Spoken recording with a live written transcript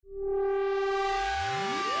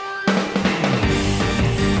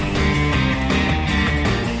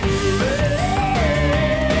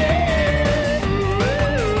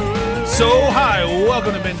So, hi,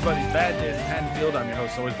 welcome to Binge Buddies Bad Days in Haddonfield. I'm your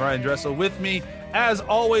host, always Brian Dressel. With me, as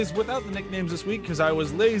always, without the nicknames this week because I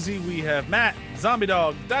was lazy, we have Matt, Zombie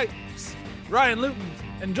Dog, Dykes, Ryan Luton,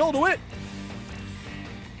 and Joel DeWitt.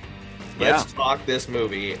 Let's talk this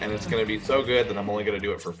movie, and it's going to be so good that I'm only going to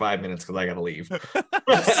do it for 5 minutes because I got to leave.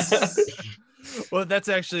 Well, that's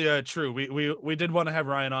actually true. We did want to have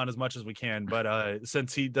Ryan on as much as we can, but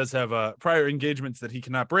since he does have prior engagements that he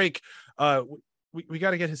cannot break, we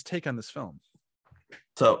got to get his take on this film.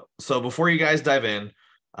 So before you guys dive in,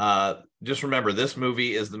 just remember this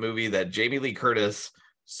movie is the movie that Jamie Lee Curtis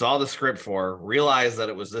saw the script for, realized that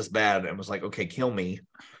it was this bad, and was like, "Okay, kill me."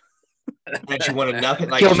 And she wanted nothing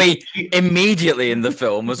like kill me immediately in the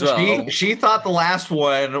film as well. She thought the last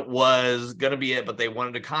one was gonna be it, but they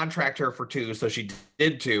wanted to contract her for 2, so she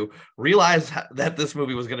did 2. Realized that this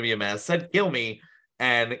movie was gonna be a mess, said "kill me,"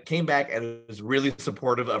 and came back and was really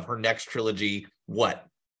supportive of her next trilogy.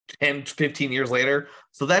 10, 15 years later.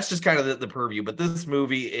 So that's just kind of the purview. But this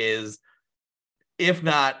movie is, if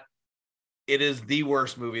not, it is the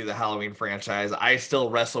worst movie of the Halloween franchise. I still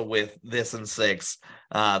wrestle with this and 6,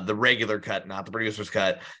 the regular cut, not the producer's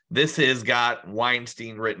cut. This has got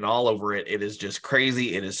Weinstein written all over it. It is just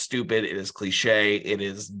crazy. It is stupid. It is cliche. It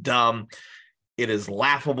is dumb. It is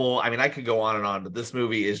laughable. I mean, I could go on and on, but this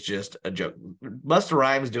movie is just a joke. Busta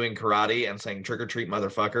Rhymes doing karate and saying "trick or treat,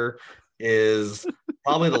 motherfucker" is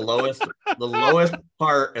probably the lowest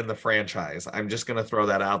part in the franchise. I'm just gonna throw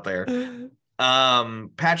that out there.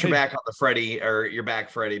 Pat your back on the Freddy, or your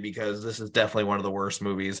back, Freddy, because this is definitely one of the worst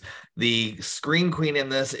movies. The scream queen in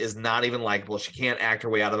this is not even likable. She can't act her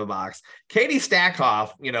way out of a box. Katie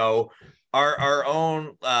Stackhoff, our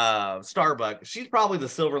own Starbuck, she's probably the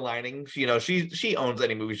silver lining. She owns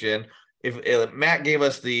any movie she's in. If Matt gave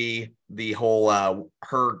us the whole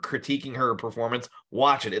her critiquing her performance,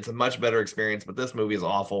 watch it. It's a much better experience, but this movie is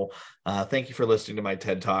awful. Thank you for listening to my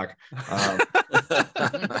TED Talk.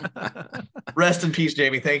 Rest in peace,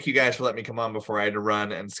 Jamie. Thank you guys for letting me come on before I had to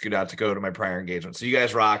run and scoot out to go to my prior engagement. So you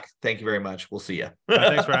guys rock. Thank you very much. We'll see you.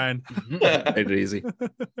 Thanks, Brian. Made it easy.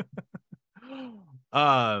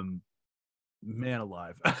 Man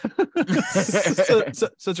alive.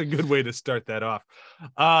 Such a good way to start that off.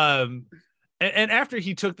 And after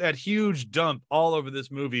he took that huge dump all over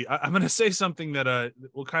this movie, I'm going to say something that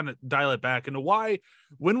will kind of dial it back into why,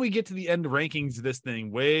 when we get to the end rankings of this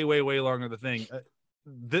thing, way longer the thing,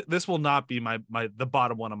 this will not be the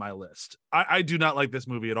bottom one on my list. I do not like this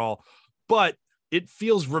movie at all, but it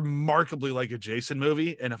feels remarkably like a Jason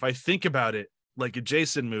movie. And if I think about it like a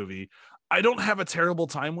Jason movie, I don't have a terrible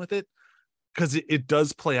time with it. Because it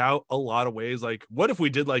does play out a lot of ways. Like, what if we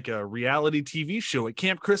did like a reality TV show at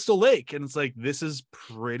Camp Crystal Lake? And it's like, this is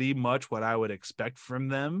pretty much what I would expect from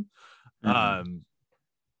them. Mm-hmm.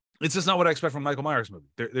 It's just not what I expect from Michael Myers movie.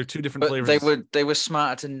 They're two different flavors. They were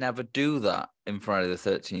smarter to never do that in Friday the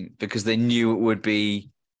 13th because they knew it would be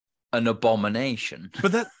an abomination.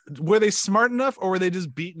 But were they smart enough, or were they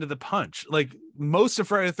just beaten to the punch? Like, most of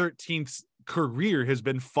Friday the 13th's career has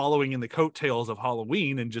been following in the coattails of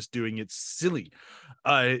Halloween and just doing it silly.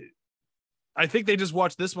 I think they just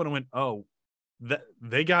watched this one and went, "Oh,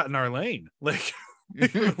 they got in our lane." Like, we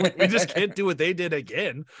just can't do what they did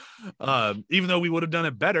again, even though we would have done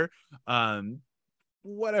it better.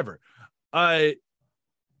 Whatever.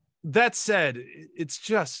 That said, it's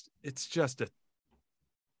just a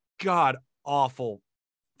god awful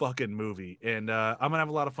fucking movie, and I'm gonna have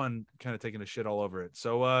a lot of fun kind of taking a shit all over it.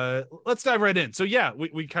 So let's dive right in. So yeah,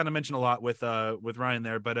 we kind of mentioned a lot with Ryan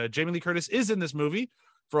there, but Jamie Lee Curtis is in this movie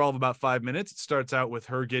for all of about 5 minutes. It starts out with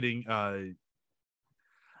her getting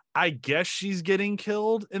I guess she's getting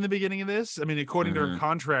killed in the beginning of this. I mean, according to her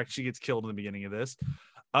contract, she gets killed in the beginning of this.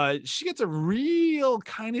 She gets a real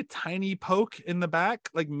kind of tiny poke in the back,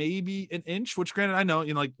 like maybe an inch, which granted, I know,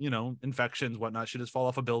 infections, whatnot, should just fall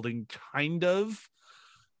off a building, kind of.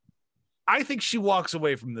 I think she walks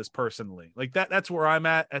away from this personally. Like that's where I'm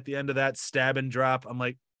at the end of that stab and drop. I'm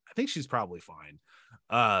like, I think she's probably fine.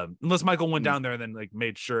 Unless Michael went down there and then like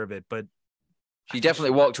made sure of it. But she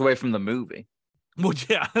definitely walked away from the movie. Well,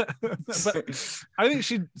 yeah. But I think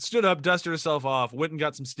she stood up, dusted herself off, went and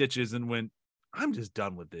got some stitches and went, I'm just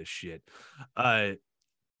done with this shit.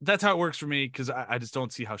 That's how it works for me, because I just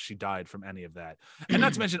don't see how she died from any of that. And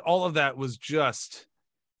not to mention, all of that was just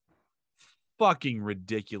fucking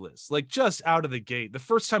ridiculous. Like, just out of the gate, the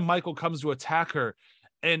first time Michael comes to attack her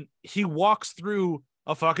and he walks through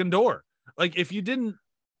a fucking door. Like, if you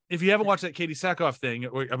haven't watched that Katie Sackhoff thing,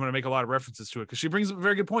 I'm going to make a lot of references to it because she brings up a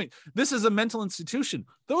very good point. This is a mental institution.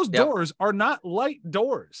 Those doors are not light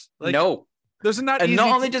doors. Like, no, there's not. And not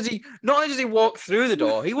only does he walk through the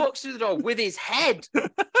door, he walks through the door with his head.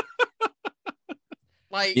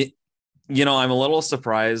 Like, You know, I'm a little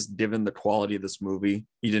surprised given the quality of this movie.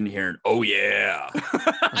 You didn't hear an "oh yeah."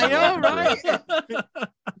 I know, right?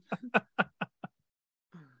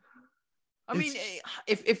 I mean,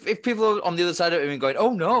 if people on the other side of it have been going,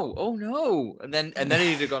 "Oh no," and then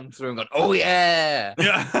he'd have gone through and gone, "Oh yeah,"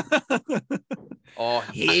 Yeah. or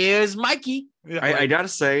 "Here's Mikey." Yeah, I gotta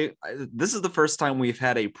say, this is the first time we've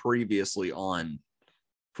had a previously on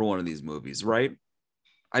for one of these movies, right?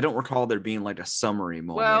 I don't recall there being like a summary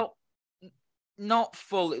moment. Well, not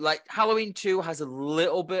fully. Like Halloween 2 has a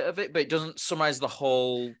little bit of it, but it doesn't summarize the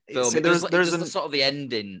whole film. See, It does there's the sort of the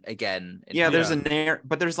ending again. yeah, there's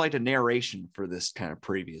but there's like a narration for this kind of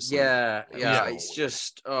previously. Yeah. Yeah. It's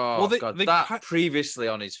just they that previously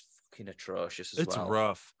on is fucking atrocious as it's well.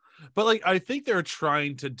 rough. But like I think they're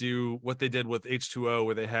trying to do what they did with H2O,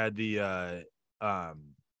 where they had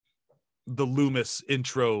the Loomis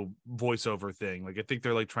intro voiceover thing. Like I think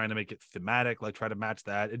they're like trying to make it thematic, like try to match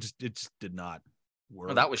that. It just did not work.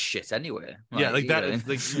 Well, that was shit anyway. Yeah, like that. Yeah.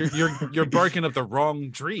 Like you're barking up the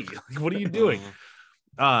wrong tree. Like, what are you doing?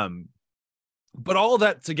 But all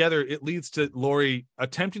that together, it leads to Laurie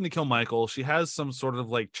attempting to kill Michael. She has some sort of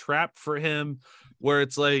like trap for him, where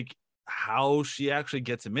it's like how she actually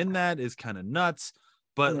gets him in that is kind of nuts.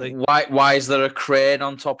 But like, why is there a crane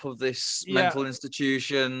on top of this mental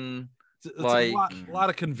institution? It's like a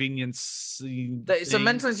lot of convenience. It's a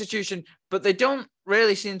mental institution, but they don't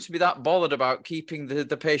really seem to be that bothered about keeping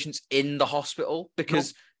the patients in the hospital,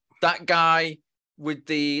 because that guy with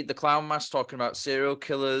the clown mask talking about serial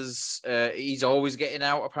killers, he's always getting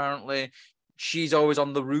out apparently. She's always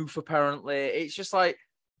on the roof apparently. It's just like,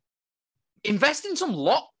 invest in some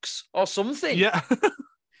locks or something. Yeah.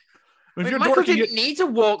 Michael didn't need to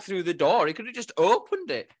walk through the door. He could have just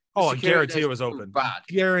opened it. Oh, I guarantee it was open. Bad.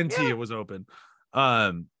 Guarantee it was open.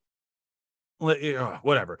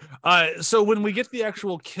 Whatever. So when we get the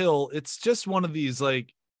actual kill, it's just one of these,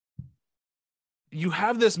 like, you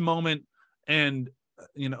have this moment, and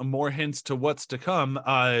more hints to what's to come.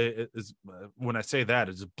 When I say that,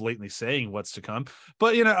 it's blatantly saying what's to come.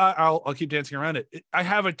 But I'll keep dancing around it. I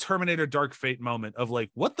have a Terminator Dark Fate moment of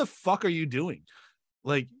like, what the fuck are you doing?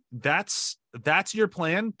 Like, that's your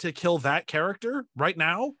plan to kill that character right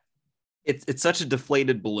now? It's such a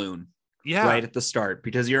deflated balloon. Yeah. Right at the start,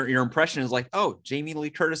 because your impression is like, oh, Jamie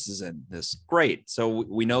Lee Curtis is in this. Great. So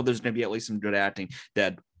we know there's going to be at least some good acting.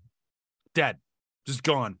 Dead. Just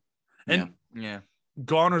gone. And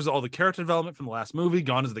gone is all the character development from the last movie.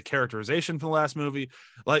 Gone is the characterization from the last movie.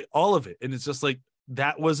 Like, all of it. And it's just like,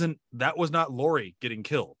 that was not Laurie getting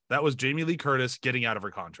killed. That was Jamie Lee Curtis getting out of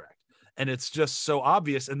her contract. And it's just so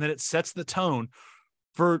obvious. And then it sets the tone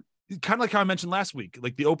for kind of like how I mentioned last week.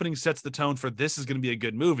 Like, the opening sets the tone for this is going to be a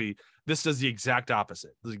good movie. This does the exact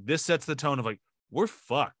opposite. Like, this sets the tone of like, we're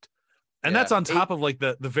fucked. And that's on top of like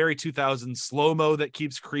the very 2000s slow-mo that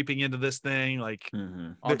keeps creeping into this thing. Like,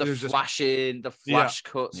 the flashing, the flash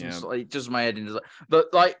cuts, and stuff. It does my head in.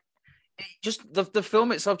 But like, just the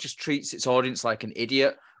film itself just treats its audience like an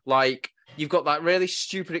idiot. Like, you've got that really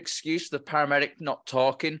stupid excuse for the paramedic not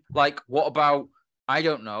talking. Like, what about, I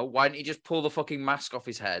don't know, why didn't he just pull the fucking mask off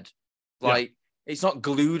his head? Like, it's not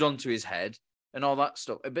glued onto his head and all that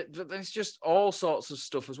stuff. But there's just all sorts of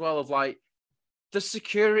stuff as well, of like the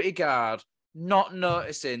security guard not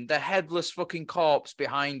noticing the headless fucking corpse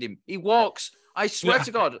behind him. He walks, I swear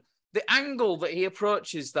to God, the angle that he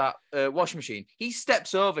approaches that washing machine, he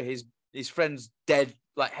steps over his friend's dead,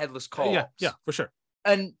 like, headless corpse. Yeah, for sure.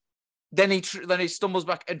 And then he stumbles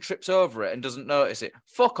back and trips over it and doesn't notice it.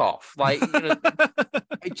 Fuck off. Like,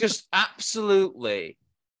 it just absolutely,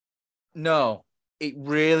 no, it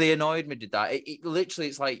really annoyed me, did that. It literally,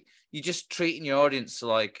 it's like, you're just treating your audience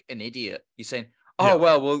like an idiot. You're saying, oh,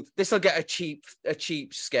 well, this will get a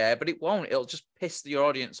cheap scare, but it won't. It'll just piss your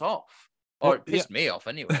audience off. Or it pissed me off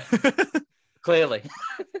anyway. Clearly.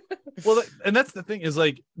 Well, and that's the thing, is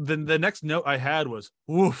like, the next note I had was,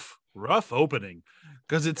 oof, rough opening.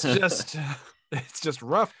 Because it's just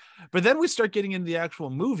rough. But then we start getting into the actual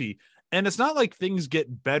movie, and it's not like things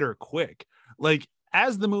get better quick. Like,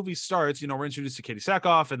 as the movie starts, we're introduced to Katie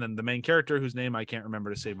Sackhoff, and then the main character, whose name I can't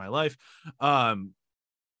remember to save my life. And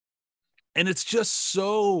it's just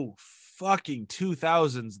so fucking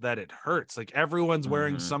 2000s that it hurts. Like, everyone's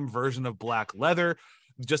wearing some version of black leather.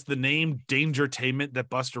 Just the name Dangertainment that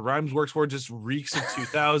Busta Rhymes works for just reeks of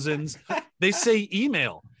 2000s. They say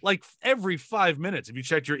email like every 5 minutes. Have you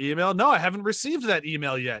checked your email? No, I haven't received that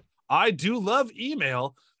email yet. I do love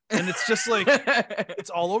email. And it's just like, it's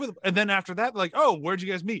all over. And then after that, like, oh, where'd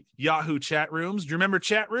you guys meet? Yahoo chat rooms. Do you remember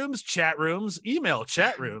chat rooms? Chat rooms, email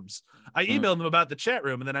chat rooms. I emailed them about the chat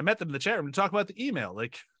room, and then I met them in the chat room to talk about the email.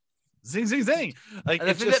 Like, zing, zing, zing. Like, and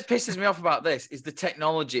the thing that pisses me off about this is the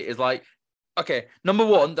technology is like, okay, number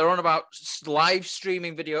one, they're on about live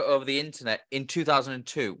streaming video over the internet in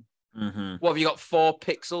 2002. Mm-hmm. What have you got? 4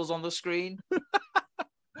 pixels on the screen?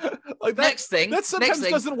 Like next thing that sometimes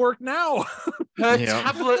doesn't work now. Her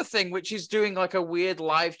tablet thing, which is doing like a weird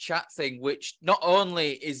live chat thing, which not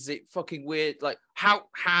only is it fucking weird, like how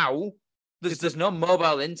there's no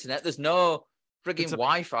mobile internet, there's no frigging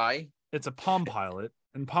Wi-Fi. It's a Palm Pilot,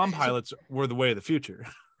 and Palm Pilots were the way of the future.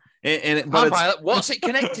 Palm Pilot, what's it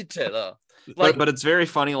connected to though? Like, but it's very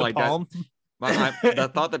funny, like that. The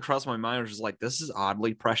thought that crossed my mind was just like, this is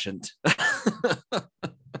oddly prescient.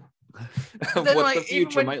 Of what like, the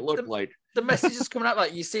future might look like. The message is coming out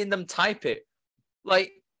like you're seeing them type it,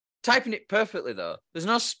 like typing it perfectly though. There's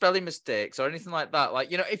no spelling mistakes or anything like that. Like,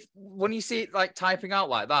 you know, if when you see it like typing out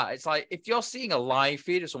like that, it's like if you're seeing a live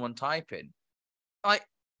feed of someone typing, like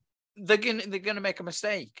they're gonna make a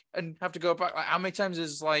mistake and have to go back. Like, how many times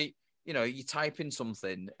is like, you know, you type in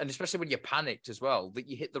something, and especially when you're panicked as well, that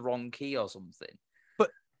you hit the wrong key or something. But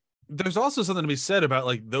there's also something to be said about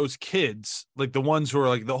like those kids, like the ones who are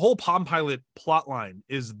like the whole Palm Pilot plot line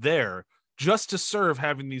is there just to serve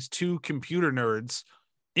having these 2 computer nerds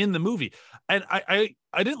in the movie. And I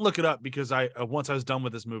didn't look it up because once I was done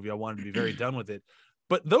with this movie, I wanted to be very done with it.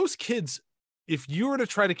 But those kids, if you were to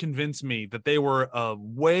try to convince me that they were a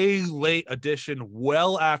way late addition,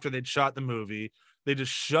 well after they'd shot the movie, they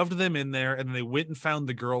just shoved them in there and they went and found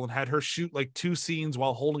the girl and had her shoot like 2 scenes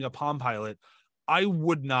while holding a Palm Pilot, I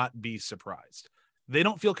would not be surprised. They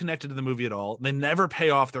don't feel connected to the movie at all. They never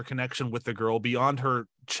pay off their connection with the girl beyond her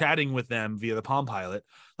chatting with them via the Palm Pilot.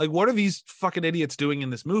 Like, what are these fucking idiots doing in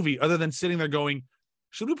this movie other than sitting there going,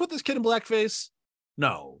 should we put this kid in blackface?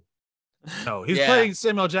 No, he's playing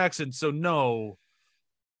Samuel Jackson. So no,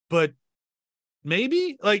 but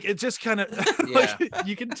maybe. Like, it just kind of like,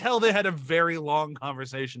 you can tell they had a very long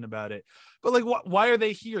conversation about it. But like, why are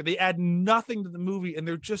they here? They add nothing to the movie and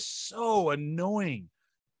they're just so annoying.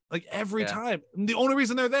 Like every time. And the only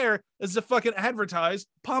reason they're there is to fucking advertise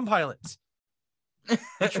Palm Pilots.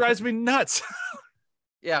 It drives me nuts.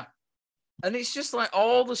 Yeah. And it's just like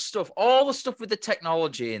all the stuff with the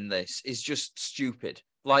technology in this is just stupid.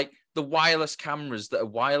 Like the wireless cameras that are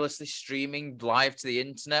wirelessly streaming live to the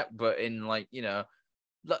internet, but in like, you know,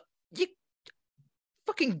 you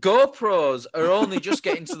fucking GoPros are only just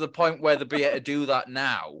getting to the point where they'll be able to do that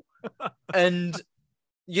now. And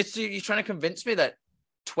you're trying to convince me that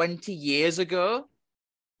 20 years ago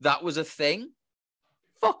that was a thing?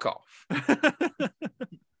 Fuck off.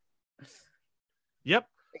 Yep.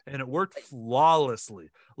 And it worked flawlessly.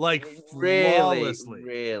 Like, flawlessly.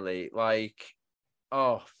 Really. Like,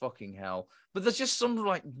 oh, fucking hell. But there's just some,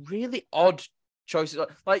 like, really odd choices.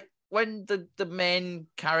 Like, when the main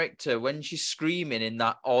character, when she's screaming in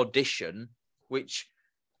that audition, which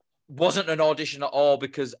wasn't an audition at all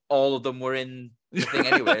because all of them were in the thing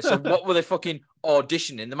anyway. So what were they fucking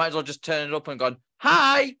auditioning? They might as well just turn it up and gone,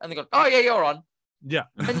 hi! And they go, oh, yeah, you're on. Yeah.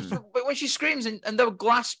 But when she screams and there were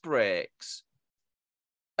glass breaks,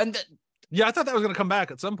 and yeah, I thought that was going to come back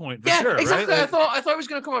at some point. For sure, exactly. Right? I thought it was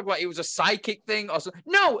going to come back like it was a psychic thing or something.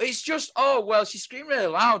 No, it's just she screamed really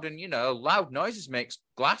loud, and you know, loud noises makes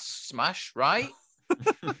glass smash, right?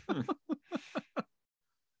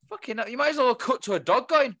 Fucking hell, you might as well cut to a dog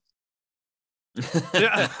going.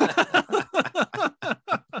 Yeah.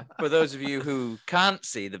 For those of you who can't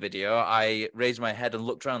see the video, I raised my head and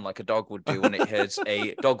looked around like a dog would do when it hears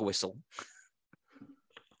a dog whistle.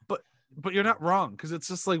 But you're not wrong, because it's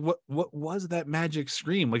just like, what was that magic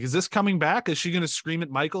scream? Like, is this coming back? Is she going to scream at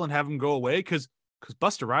Michael and have him go away? Because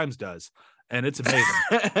Busta Rhymes does, and it's amazing.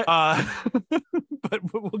 But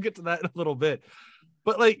we'll get to that in a little bit.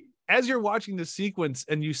 But like, as you're watching this sequence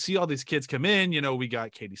and you see all these kids come in, you know, we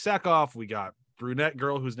got Katie Sackhoff, we got brunette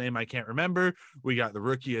girl whose name I can't remember, we got the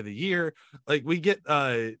Rookie of the Year. Like, we get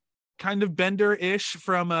kind of Bender-ish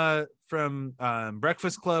from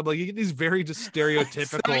Breakfast Club. Like, you get these very just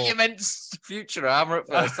stereotypical. So you meant Futurama at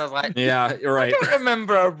first. I was like, yeah, you're right. I don't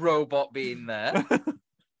remember a robot being there.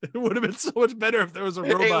 It would have been so much better if there was a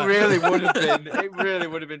robot. It really would have been. It really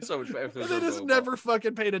would have been so much better if there was a robot. They just never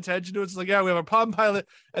fucking paid attention to it. It's like, yeah, we have a Palm Pilot,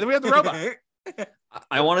 and then we have the robot.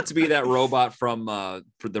 I want it to be that robot from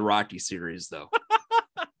for the Rocky series, though.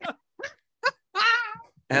 It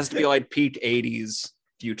has to be like peak 80s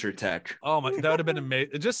future tech. Oh my, that would have been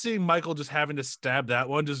amazing. Just seeing Michael just having to stab that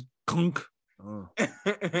one, just clunk. Oh.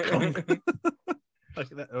 Clunk. Like,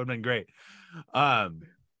 that would have been great. But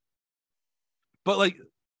like,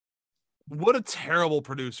 what a terrible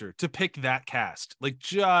producer to pick that cast. Like,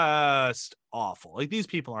 just awful. Like, these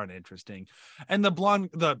people aren't interesting. And the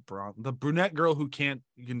brunette girl who can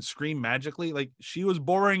scream magically, like, she was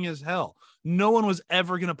boring as hell. No one was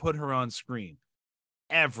ever gonna put her on screen,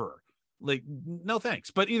 ever. Like, no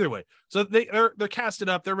thanks. But either way, so they're casted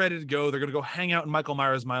up, they're ready to go. They're gonna go hang out in Michael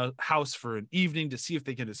Myers' house for an evening to see if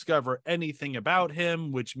they can discover anything about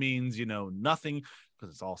him, which means, you know, nothing,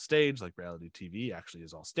 because it's all staged, like reality TV actually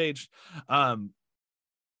is all staged.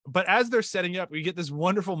 But as they're setting up, we get this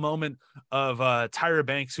wonderful moment of Tyra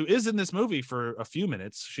Banks, who is in this movie for a few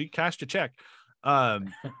minutes. She cashed a check.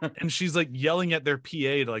 And she's like yelling at their PA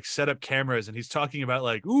to like set up cameras, and he's talking about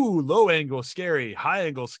like, ooh, low angle scary, high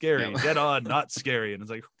angle scary, dead on not scary. And it's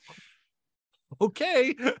like,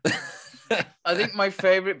 okay. I think my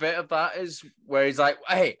favorite bit of that is where he's like,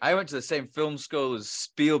 hey, I went to the same film school as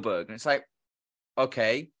Spielberg. And it's like,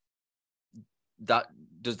 okay,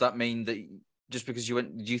 does that mean that just because you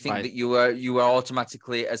went, do you think that you were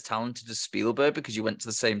automatically as talented as Spielberg because you went to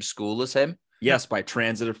the same school as him? Yes, by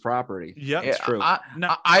transitive property. Yep, it's true.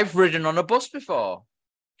 I've ridden on a bus before.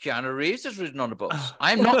 Keanu Reeves has ridden on a bus.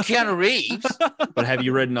 I'm not Keanu Reeves. But have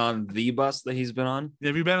you ridden on the bus that he's been on?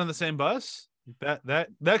 Have you been on the same bus? That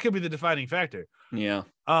could be the defining factor. Yeah.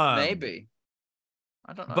 Maybe.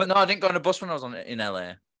 I don't know. But no, I didn't go on a bus when I was in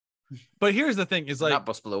LA. But here's the thing: is like that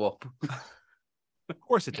bus blew up. Of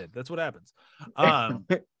course it did. That's what happens.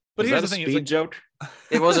 But here's the thing: speed joke.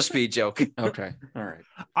 It was a speed joke. Okay, all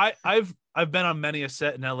right. I've been on many a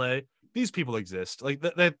set in LA. These people exist. Like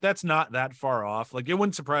that's not that far off. Like, it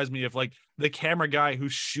wouldn't surprise me if like the camera guy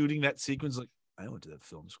who's shooting that sequence, like, I went to that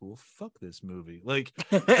film school. Fuck this movie. Like,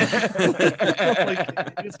 like,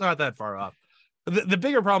 it's not that far off. The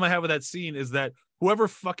bigger problem I have with that scene is that whoever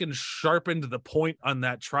fucking sharpened the point on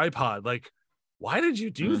that tripod, like, why did you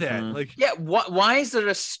do that? Like, yeah, why is there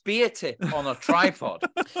a spear tip on a tripod?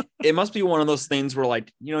 It must be one of those things where,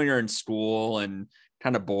 like, you know, you're in school and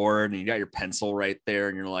kind of bored and you got your pencil right there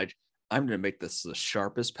and you're like, I'm going to make this the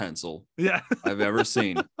sharpest pencil I've ever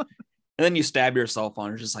seen. And then you stab yourself on it.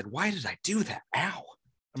 You're just like, why did I do that? Ow.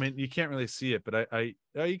 I mean, you can't really see it, but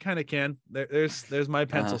you kind of can. There's my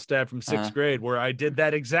pencil stab from sixth grade where I did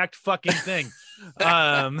that exact fucking thing.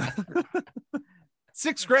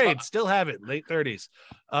 Sixth grade, still have it, late 30s.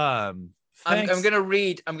 I'm gonna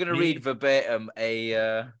read verbatim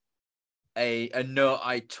a note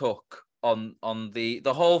I took on the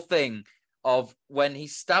whole thing of when he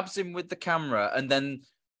stabs him with the camera and then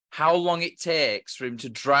how long it takes for him to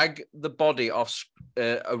drag the body off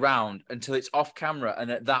around until it's off camera,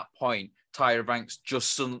 and at that point Tyra Banks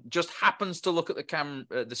just happens to look at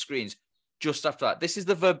the screens just after that. This is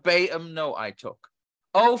the verbatim note I took.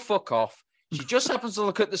 Oh, fuck off. She just happens to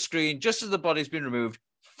look at the screen just as the body's been removed.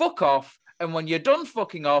 Fuck off. And when you're done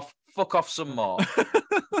fucking off, fuck off some more.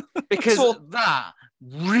 Because that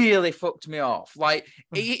really fucked me off. Like,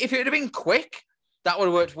 if it would have been quick, that would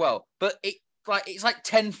have worked well. But it's like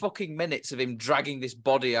 10 fucking minutes of him dragging this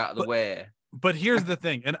body out of the way. But here's the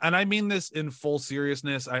thing, and I mean this in full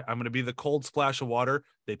seriousness. I'm going to be the cold splash of water.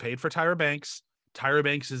 They paid for Tyra Banks. Tyra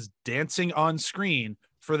Banks is dancing on screen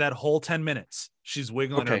for that whole 10 minutes. She's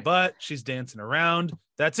wiggling her butt. She's dancing around.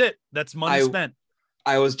 That's it. That's money spent.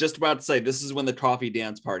 I was just about to say, this is when the coffee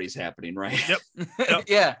dance party's happening, right? Yep.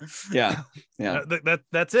 Yeah.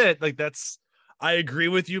 That's it. Like, I agree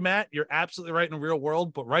with you, Matt. You're absolutely right in the real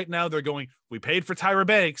world. But right now they're going, we paid for Tyra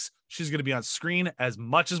Banks. She's going to be on screen as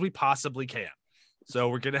much as we possibly can. So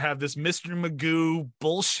we're going to have this Mr. Magoo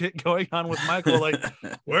bullshit going on with Michael. Like,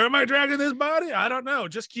 where am I dragging this body? I don't know.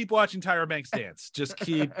 Just keep watching Tyra Banks dance. Just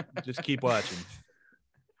keep watching.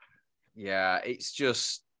 Yeah, it's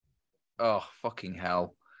just, oh, fucking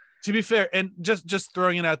hell. To be fair, and just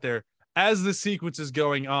throwing it out there, as the sequence is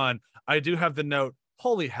going on, I do have the note,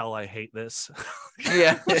 holy hell, I hate this.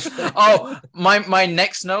 Yeah. Oh, my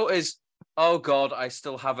next note is, oh God, I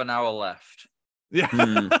still have an hour left.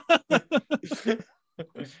 Yeah.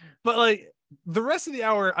 But like the rest of the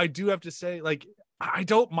hour, I do have to say, like, I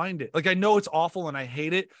don't mind it. Like, I know it's awful and I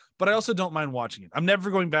hate it, but I also don't mind watching it. I'm never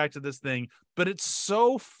going back to this thing, but it's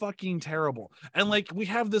so fucking terrible. And like, we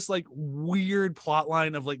have this like weird plot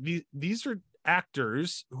line of like, these are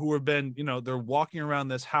actors who have been, you know, they're walking around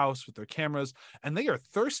this house with their cameras and they are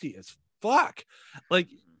thirsty as fuck. Like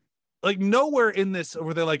nowhere in this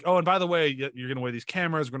where they're like, oh, and by the way, you're gonna wear these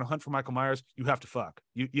cameras, we're gonna hunt for Michael Myers, you have to fuck.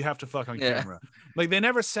 You have to fuck on camera. Like, they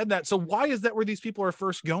never said that. So why is that where these people are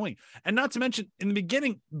first going? And not to mention, in the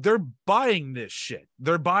beginning, they're buying this shit.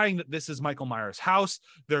 They're buying that this is Michael Myers' house.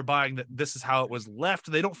 They're buying that this is how it was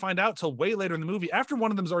left. They don't find out till way later in the movie, after one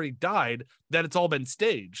of them's already died, that it's all been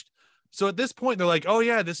staged. So at this point, they're like, oh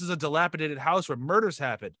yeah, this is a dilapidated house where murders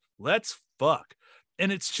happen. Let's fuck.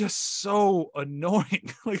 And it's just so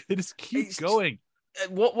annoying. Like they just keep going.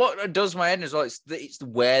 What does my head as well? It's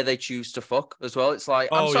where they choose to fuck as well. It's like,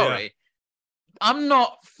 I'm sorry. Yeah. I'm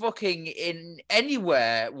not fucking in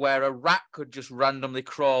anywhere where a rat could just randomly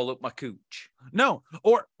crawl up my cooch. No,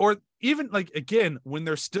 or even like, again, when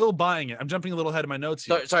they're still buying it. I'm jumping a little ahead of my notes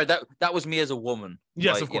here. Sorry, that was me as a woman.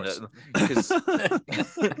 Yes, like, of course.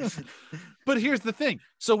 But here's the thing.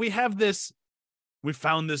 So we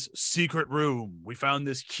found this secret room. We found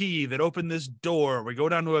this key that opened this door. We go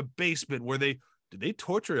down to a basement where did they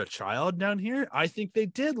torture a child down here? I think they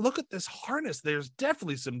did. Look at this harness. There's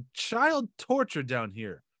definitely some child torture down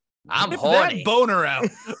here. I'm horny. That boner out.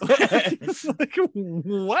 Like,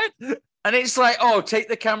 what? And it's like, oh, take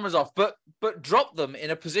the cameras off, but drop them in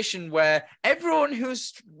a position where everyone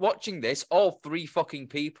who's watching this, all 3 fucking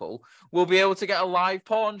people, will be able to get a live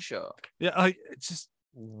porn show. Yeah, it's just,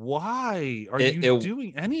 why are you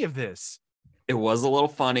doing any of this? It was a little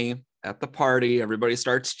funny. At the party, everybody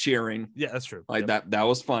starts cheering. Yeah, that's true. Like that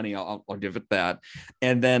was funny. I'll give it that.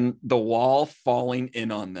 And then the wall falling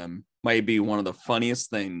in on them might be one of the funniest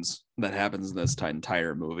things that happens in this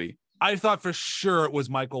entire movie. I thought for sure it was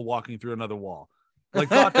Michael walking through another wall. Like,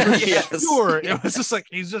 thought for sure it was just like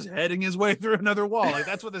he's just heading his way through another wall. Like,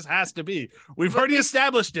 that's what this has to be. We've already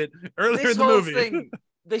established it earlier in the movie.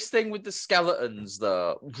 This thing with the skeletons,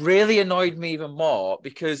 though, really annoyed me even more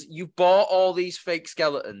because you bought all these fake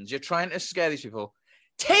skeletons. You're trying to scare these people.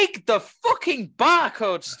 Take the fucking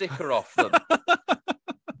barcode sticker off them.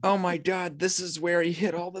 Oh my God, this is where he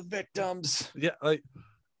hit all the victims. Yeah, like,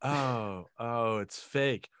 oh, it's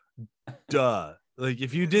fake. Duh. Like,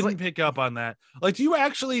 if you didn't pick up on that, like, do you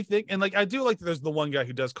actually think, and like, I do like there's the one guy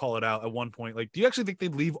who does call it out at one point. Like, do you actually think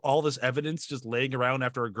they'd leave all this evidence just laying around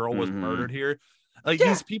after a girl was murdered here? Like,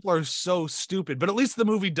 these people are so stupid, but at least the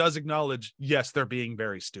movie does acknowledge, yes, they're being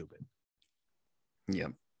very stupid. Yeah.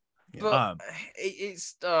 But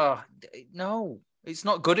no, it's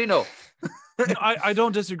not good enough. I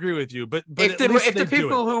don't disagree with you, but if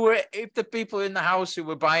the people in the house who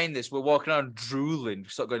were buying this were walking around drooling,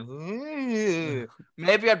 sort of going,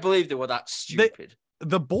 maybe I'd believe they were that stupid.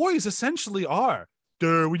 The boys essentially are.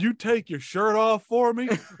 Dude, will you take your shirt off for me?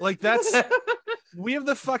 Like, that's we have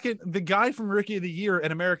the guy from Rookie of the Year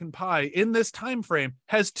and American Pie in this time frame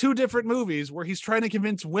has 2 different movies where he's trying to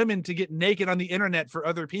convince women to get naked on the internet for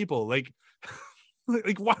other people. Like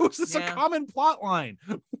why was this a common plot line?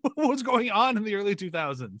 What was going on in the early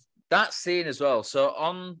 2000s? That scene as well. So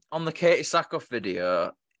on the Katie Sackhoff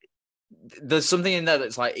video, there's something in there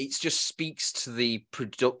that's like, it just speaks to the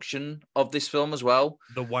production of this film as well.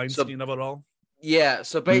 The Weinstein of it all. Yeah,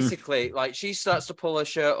 so basically, like, she starts to pull her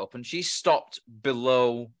shirt up and she stopped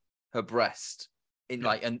below her breast and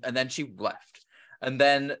then she left. And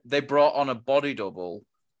then they brought on a body double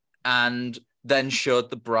and then showed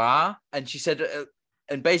the bra. And she said,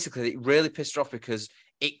 and basically it really pissed her off because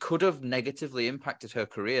it could have negatively impacted her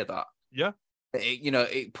career.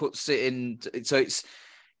 It puts it in. So it's,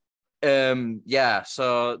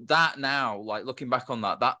 so that now, like, looking back on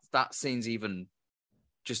that scene's even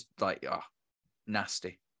just like,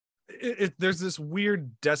 nasty. There's this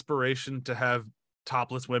weird desperation to have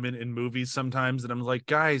topless women in movies sometimes, and I'm like,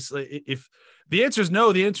 guys, if the answer is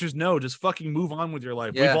no, just fucking move on with your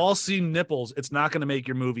life. We've all seen nipples. It's not going to make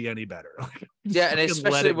your movie any better. And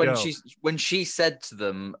especially when she said to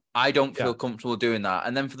them, I don't feel comfortable doing that,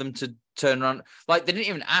 and then for them to turn around, like, they didn't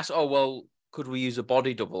even ask, oh well, could we use a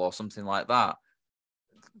body double or something like that?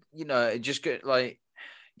 It just get like,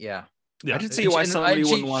 yeah, I didn't see why somebody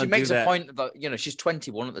wouldn't want to do that. She makes a point that, she's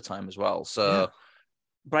 21 at the time as well. So,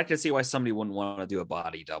 but I can see why somebody wouldn't want to do a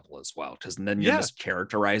body double as well, because then you're just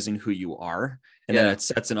characterizing who you are, and then it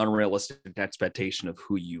sets an unrealistic expectation of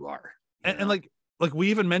who you are. And like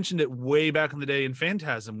we even mentioned it way back in the day in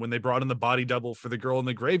Phantasm when they brought in the body double for the girl in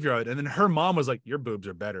the graveyard, and then her mom was like, "Your boobs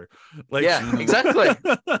are better." Like, exactly.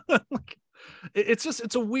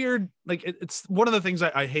 It's a weird, like, it's one of the things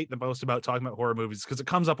I hate the most about talking about horror movies, because it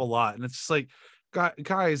comes up a lot, and it's just like,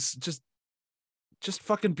 guys, just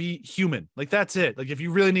fucking be human. Like, that's it. Like, if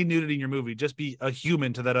you really need nudity in your movie, just be a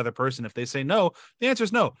human to that other person. If they say no, the answer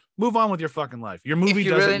is no. Move on with your fucking life. Your movie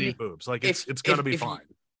doesn't need boobs. Like, it's gonna be fine.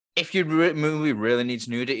 If your movie really needs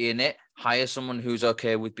nudity in it, hire someone who's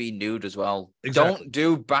okay with being nude as well. Exactly. Don't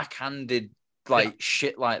do backhanded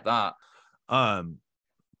shit like that.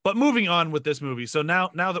 But moving on with this movie. So now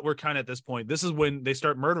that we're kind of at this point, this is when they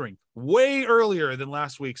start murdering way earlier than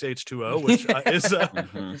last week's H2O, which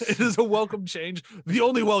it is a welcome change. The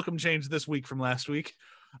only welcome change this week from last week.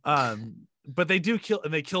 But they do kill,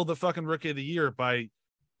 and they kill the fucking Rookie of the Year by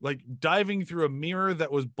like diving through a mirror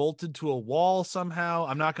that was bolted to a wall somehow.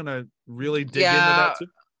 I'm not gonna really dig into that too.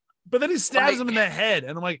 But then he stabs him in the head,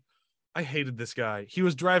 and I'm like, I hated this guy. He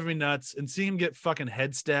was driving me nuts, and seeing him get fucking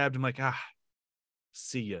head stabbed, I'm like,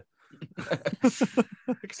 see ya.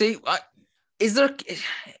 See,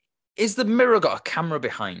 is the mirror got a camera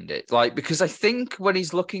behind it? Like, because I think when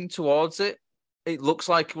he's looking towards it, it looks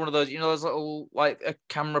like one of those, those little, like a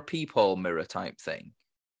camera peephole mirror type thing.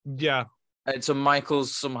 Yeah. And so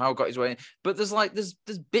Michael's somehow got his way in. But there's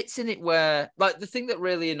bits in it where, like, the thing that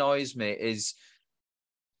really annoys me is,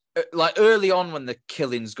 like, early on when the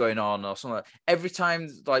killing's going on or something, every time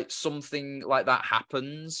like something like that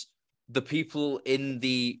happens, the people in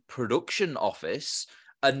the production office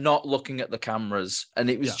are not looking at the cameras. And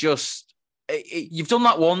it was just, you've done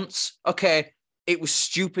that once. Okay, it was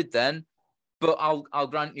stupid then, but I'll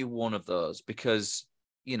grant you one of those because,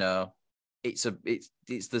 it's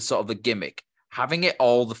the sort of the gimmick. Having it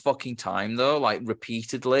all the fucking time though, like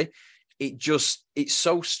repeatedly, it's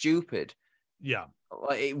so stupid. Yeah.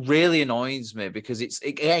 Like, it really annoys me because it's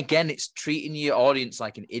treating your audience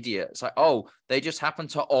like an idiot. It's like, oh, they just happen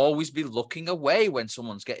to always be looking away when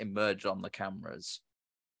someone's getting murdered on the cameras.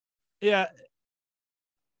 Yeah.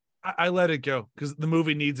 I let it go because the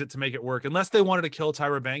movie needs it to make it work. Unless they wanted to kill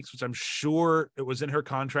Tyra Banks, which I'm sure it was in her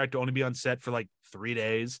contract to only be on set for like 3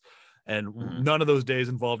 days. And none of those days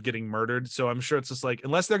involved getting murdered. So I'm sure it's just like,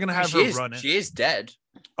 unless they're going to have her run it. She is dead.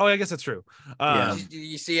 Oh, I guess that's true.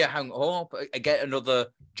 You see her hang up, I get another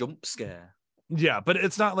jump scare. Yeah, but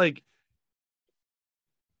it's not like,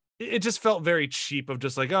 it just felt very cheap of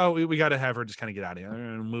just like, oh, we got to have her just kind of get out of here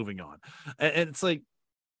and moving on. And it's like,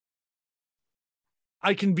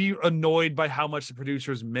 I can be annoyed by how much the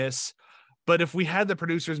producers miss, but if we had the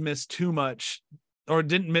producers miss too much, or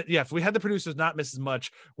didn't, if we had the producers not miss as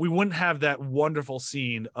much, we wouldn't have that wonderful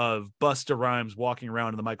scene of Busta Rhymes walking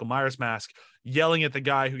around in the Michael Myers mask, yelling at the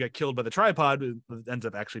guy who got killed by the tripod, who ends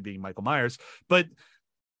up actually being Michael Myers. But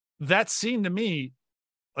that scene to me,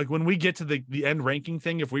 like when we get to the end ranking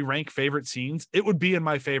thing, if we rank favorite scenes, it would be in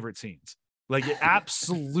my favorite scenes. Like it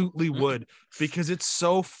absolutely would, because it's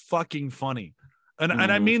so fucking funny. And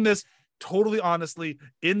I mean this totally honestly.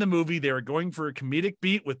 In the movie, they were going for a comedic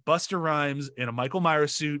beat with Busta Rhymes in a Michael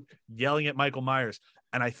Myers suit yelling at Michael Myers.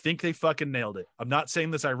 And I think they fucking nailed it. I'm not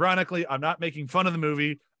saying this ironically. I'm not making fun of the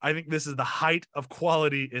movie. I think this is the height of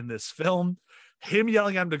quality in this film. Him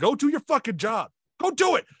yelling at him to go do your fucking job. Go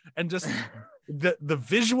do it. And just the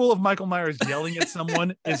visual of Michael Myers yelling at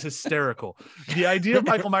someone is hysterical. The idea of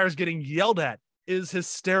Michael Myers getting yelled at is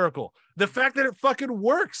hysterical. The fact that it fucking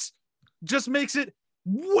works just makes it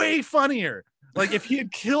way funnier. Like if he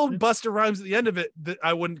had killed Busta Rhymes at the end of it,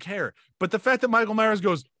 I wouldn't care. But the fact that Michael Myers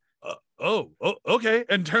goes, oh, okay,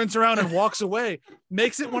 and turns around and walks away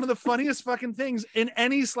makes it one of the funniest fucking things in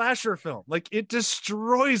any slasher film. Like it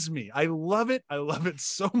destroys me. I love it. I love it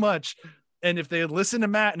so much. And if they had listened to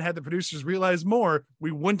Matt and had the producers realize more,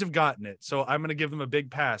 we wouldn't have gotten it. So I'm going to give them a big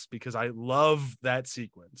pass because I love that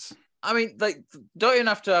sequence. I mean, like, don't even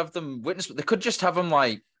have to have them witness, but they could just have them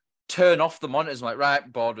like turn off the monitors, like,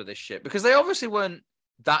 right, bored with this shit, because they obviously weren't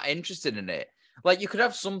that interested in it. Like, you could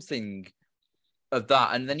have something of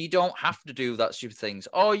that, and then you don't have to do that stupid things.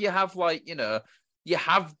 Or you have, like, you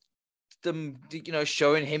have them,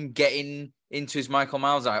 showing him getting into his Michael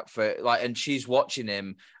Myers outfit, like, and she's watching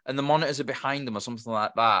him, and the monitors are behind them or something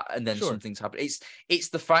like that, and then something's happening. It's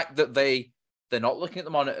the fact that they're not looking at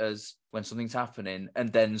the monitors when something's happening,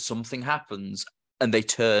 and then something happens, and they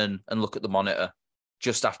turn and look at the monitor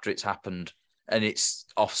just after it's happened, and it's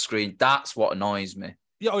off screen. That's what annoys me.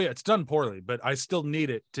 Yeah, it's done poorly, but I still need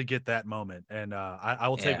it to get that moment, and I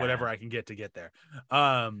will take whatever I can get to get there.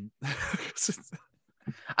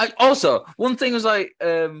 Also, one thing was like,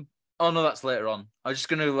 oh no, that's later on. I'm just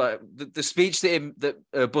gonna like the speech that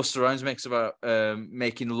Busta Rhymes makes about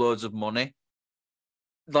making loads of money.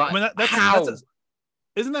 Like, I mean,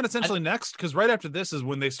 isn't that essentially next? Because right after this is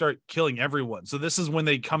when they start killing everyone. So this is when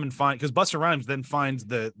they come and find, because Busta Rhymes then finds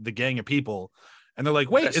the gang of people, and they're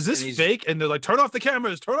like, "Wait, is this fake?" And they're like, "Turn off the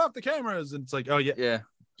cameras! Turn off the cameras!" And it's like, "Oh yeah,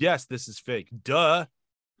 yes, this is fake. Duh."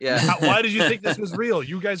 Yeah. Why did you think this was real?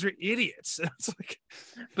 You guys are idiots. It's like,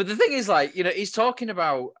 but the thing is, like, he's talking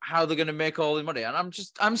about how they're going to make all the money, and I'm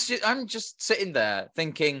just sitting there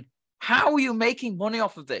thinking, how are you making money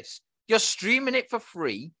off of this? You're streaming it for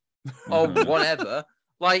free, or whatever.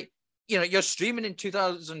 Like, you're streaming in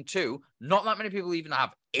 2002. Not that many people even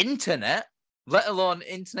have internet, let alone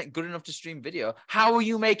internet good enough to stream video. How are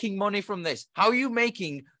you making money from this? How are you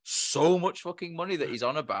making so much fucking money that he's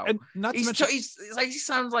on about? And not to mention, he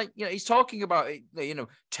sounds like, he's talking about it,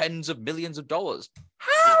 tens of millions of dollars.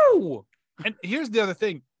 How? And here's the other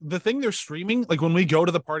thing. The thing they're streaming, like when we go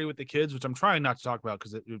to the party with the kids, which I'm trying not to talk about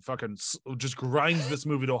because it fucking just grinds this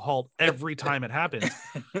movie to a halt every time it happens.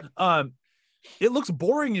 It looks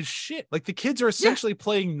boring as shit. Like the kids are essentially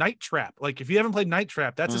playing Night Trap. Like if you haven't played Night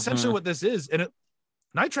Trap, that's essentially what this is. And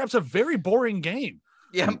Night Trap's a very boring game.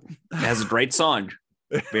 Yeah. It has a great song.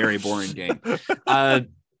 Very boring game.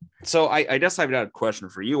 So I guess I've got a question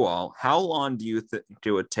for you all. How long do you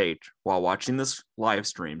do it take while watching this live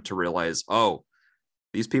stream to realize, oh,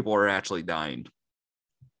 these people are actually dying?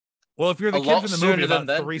 Well, if you're the kid in the movie,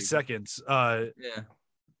 about 3 seconds.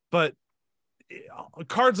 But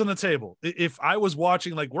cards on the table. If I was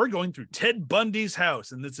watching, like we're going through Ted Bundy's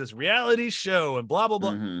house and it's this reality show and blah, blah,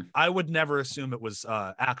 blah, I would never assume it was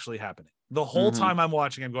actually happening. The whole time I'm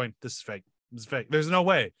watching, I'm going, this is fake. This is fake. There's no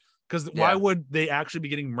way. Because why would they actually be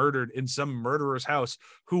getting murdered in some murderer's house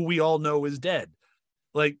who we all know is dead?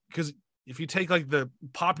 Like, because if you take like the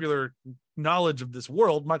popular knowledge of this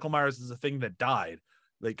world, Michael Myers is a thing that died.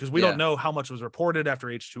 Like, because we don't know how much was reported after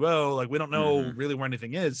H2O. Like, we don't know really where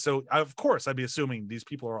anything is. So, of course, I'd be assuming these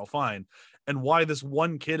people are all fine. And why this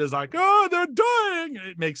one kid is like, oh, they're dying.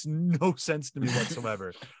 It makes no sense to me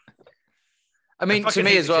whatsoever. I mean, to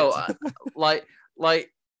me as well,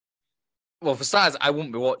 well, for starters, I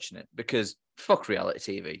wouldn't be watching it because fuck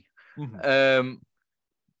reality TV.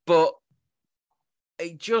 But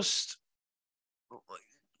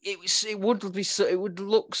it would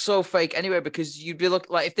look so fake anyway, because you'd be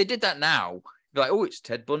like if they did that now, you'd be like, oh, it's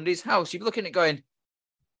Ted Bundy's house. You'd be looking at it going,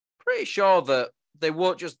 pretty sure that they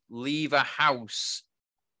won't just leave a house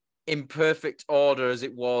in perfect order as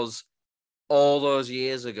it was all those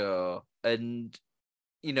years ago, and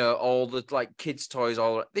all the like kids' toys,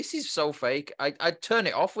 this is so fake. I'd turn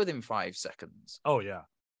it off within 5 seconds. Oh yeah.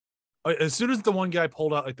 As soon as the one guy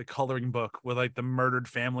pulled out like the coloring book with like the murdered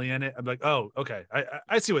family in it, I'm like, oh, okay.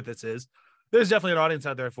 I see what this is. There's definitely an audience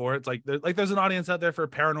out there for it. It's like there's an audience out there for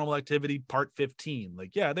Paranormal Activity Part 15.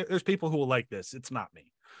 Like, yeah, there's people who will like this. It's not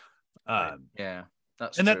me. Yeah,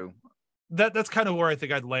 that's true. That's kind of where I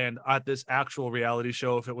think I'd land at this actual reality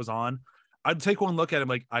show if it was on. I'd take one look at him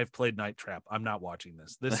like, I've played Night Trap. I'm not watching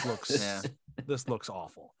this. This looks this looks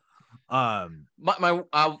awful. I'll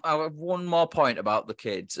have one more point about the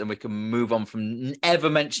kids, and we can move on from ever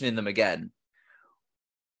mentioning them again.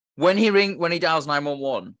 When he dials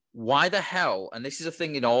 911, why the hell? And this is a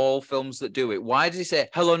thing in all films that do it. Why does he say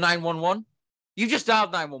hello 911? You just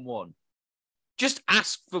dialed 911. Just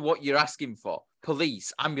ask for what you're asking for.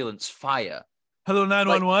 Police, ambulance, fire. Hello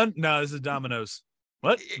 911. No, this is Domino's.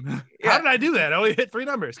 What? How did I do that? I only hit 3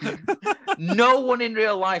 numbers. No one in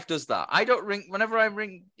real life does that. I don't ring. Whenever I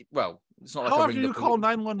ring, well, it's not like how I often ring do you call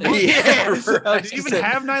 911? Yeah, right. Do you even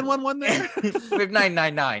have 911 there? We have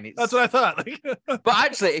 999. That's what I thought. But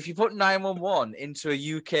actually, if you put 911 into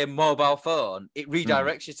a UK mobile phone, it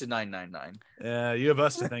redirects you to 999. Yeah, you have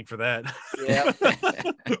us to thank for that. Yeah.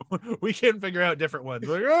 We can't figure out different ones.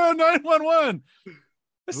 Like, oh, 911.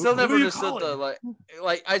 I still never understood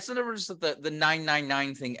I still never understood the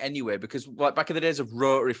 999 thing anyway, because like back in the days of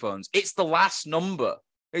rotary phones, it's the last number.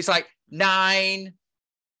 It's like 9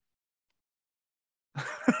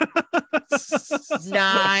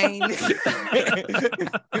 9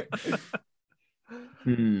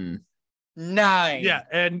 9. Yeah,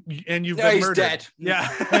 and you've been murdered. Dead. Yeah.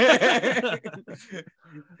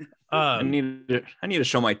 I need to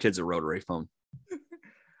show my kids a rotary phone.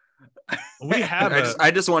 We have.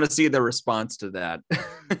 I just want to see the response to that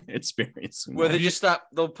experience. Where they just start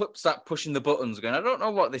pushing the buttons, going, I don't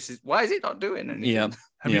know what this is. Why is it not doing anything? Yeah.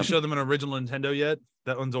 Have you showed them an original Nintendo yet?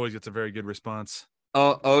 That one's always gets a very good response.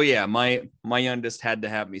 Oh yeah. My youngest had to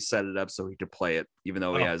have me set it up so he could play it, even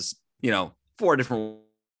though he has 4 different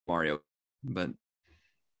Mario. But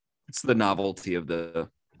it's the novelty of the.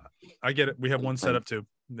 I get it. We have one set up too.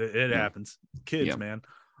 It happens. Kids, man.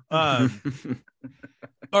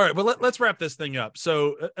 All right, well, let's wrap this thing up.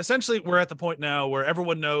 So essentially, we're at the point now where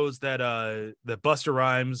everyone knows that that Busta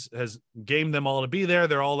Rhymes has gamed them all to be there.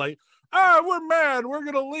 They're all like, we're mad, we're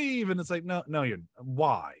gonna leave, and it's like, no, you're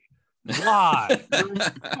why? You're a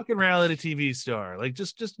fucking reality TV star. Like,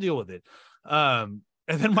 just deal with it. And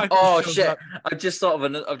then Michael. Oh shit! Up. I've just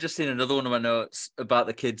seen another one of my notes about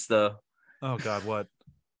the kids though. Oh God, what?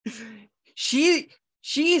 She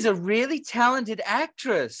is a really talented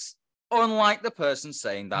actress. Unlike the person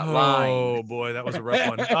saying that line. Oh boy, that was a rough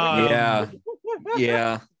one.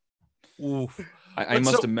 Yeah. Oof. I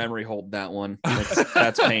must have memory hold that one.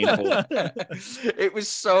 That's painful. It was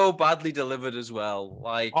so badly delivered as well.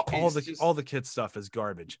 Like all the kid stuff is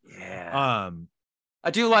garbage. Yeah.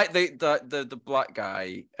 I do like the black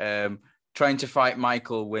guy trying to fight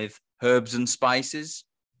Michael with herbs and spices.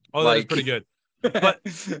 Oh, that was pretty good. But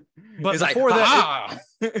before that,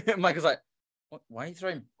 Michael's like, why are you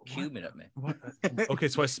throwing cumin at me? Okay,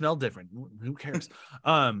 so I smell different. Who cares?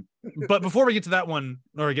 But before we get to that one,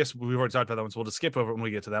 or I guess we've already talked about that one, so we'll just skip over it when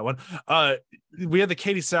we get to that one. We had the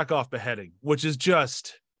Katie Sackhoff beheading, which is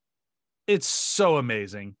just, it's so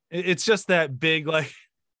amazing. It's just that big, like,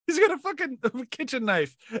 he's got a fucking kitchen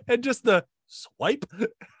knife and just the swipe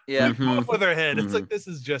off with her head. It's like, this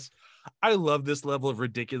is just, I love this level of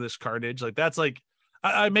ridiculous carnage. Like, that's like,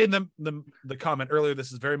 I made the comment earlier.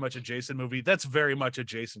 This is very much a Jason movie. That's very much a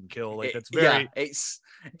Jason kill. Like, it's very, it's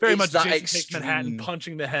very much that Jason takes Manhattan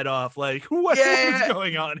punching the head off. Like, what is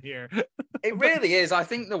going on here? It really is. I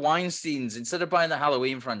think the Weinsteins, instead of buying the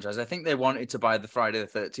Halloween franchise, I think they wanted to buy the Friday the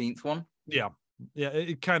 13th one. Yeah,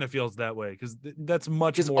 it kind of feels that way because that's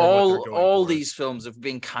much more. All these films have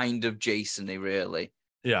been kind of Jason-y, really.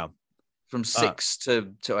 Yeah, from 6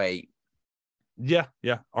 to 8. Yeah,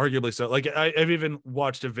 arguably so. Like, I've even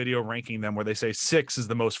watched a video ranking them where they say 6 is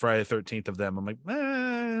the most Friday the 13th of them. I'm like,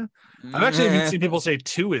 I've actually even seen people say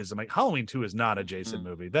 2 is. I'm like, Halloween 2 is not a Jason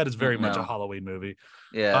movie. That is very much a Halloween movie.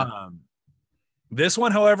 Yeah. This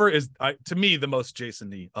one, however, is to me the most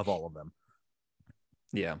Jason-y of all of them.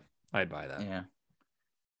 Yeah, I'd buy that. Yeah.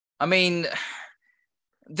 I mean,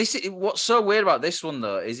 what's so weird about this one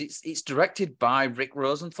though is it's directed by Rick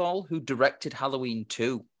Rosenthal, who directed Halloween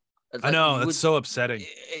 2. Like, I know, that's so upsetting.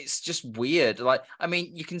 It's just weird. Like, I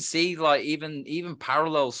mean, you can see like even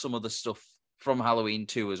parallels some of the stuff from Halloween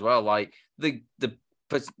 2 as well. Like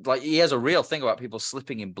but like he has a real thing about people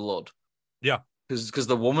slipping in blood. Yeah, because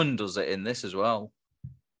the woman does it in this as well.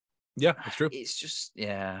 Yeah, that's true. It's just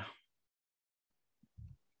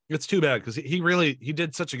It's too bad because he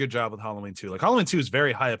did such a good job with Halloween 2. Like, Halloween 2 is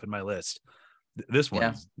very high up in my list. This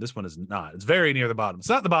one is not. It's very near the bottom. It's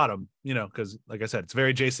not the bottom, because like I said, it's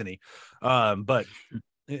very Jason-y, but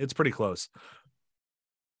it's pretty close.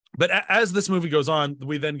 But as this movie goes on,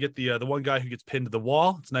 we then get the one guy who gets pinned to the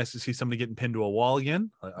wall. It's nice to see somebody getting pinned to a wall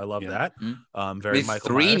again. I love that. Very with Michael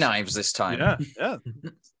 3 Myers. knives this time. Yeah.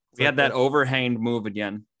 We had that overhand move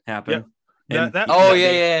again happen. Yeah.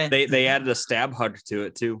 They added a stab hug to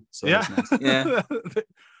it too. So yeah, that's nice. Yeah.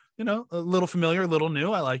 A little familiar, a little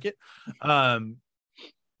new. I like it. But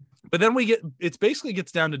then it basically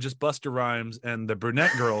gets down to just Busta Rhymes and the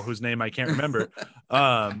brunette girl whose name I can't remember.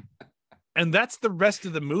 And that's the rest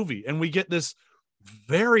of the movie. And we get this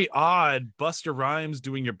very odd Busta Rhymes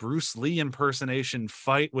doing a Bruce Lee impersonation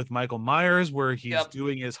fight with Michael Myers where he's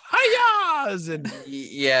doing his hi-yas and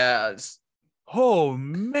oh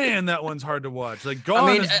man, that one's hard to watch. Like,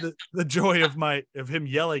 gone is the joy of him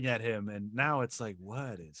yelling at him, and now it's like,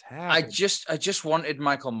 what is happening? I just wanted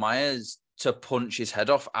Michael Myers to punch his head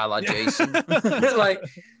off, a la Jason. Like,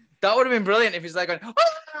 that would have been brilliant if he's like going, ah!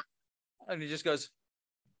 And he just goes,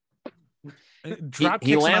 drop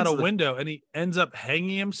kicks him out a window, and he ends up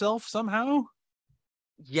hanging himself somehow.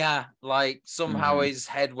 Yeah, like somehow his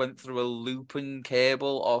head went through a looping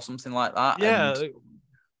cable or something like that. Yeah.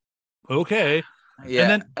 Okay.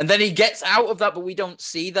 Yeah, and then he gets out of that, but we don't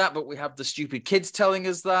see that. But we have the stupid kids telling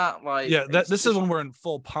us that. Like, this is when we're in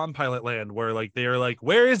full Palm Pilot land, where like they're like,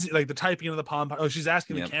 "Where is he?" Like the typing of the Palm. Oh, she's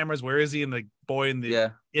asking the cameras, "Where is he?" And the boy and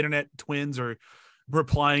the internet twins are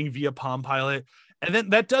replying via Palm Pilot, and then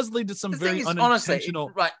that does lead to some very unintentional.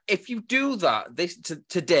 Honestly, right? If you do that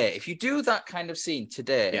today, if you do that kind of scene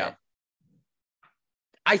today,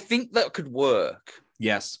 I think that could work.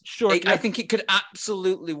 Yes, sure. I think it could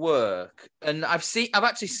absolutely work. And I've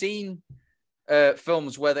actually seen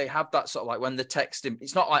films where they have that sort of like when the texting,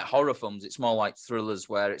 it's not like horror films, it's more like thrillers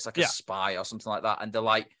where it's like a spy or something like that. And they're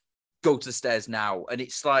like, go to the stairs now. And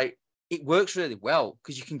it's like, it works really well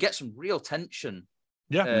because you can get some real tension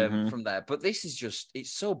from there. But this is just,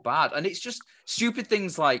 it's so bad. And it's just stupid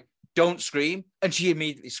things like, don't scream. And she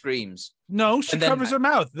immediately screams. No, she covers her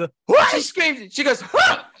mouth. She screams. She goes,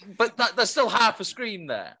 ah! But there's still half a scream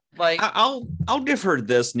there. Like, I'll give her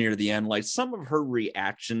this near the end. Like, some of her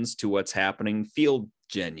reactions to what's happening feel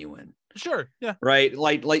genuine. Sure. Yeah. Right.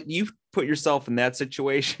 Like you put yourself in that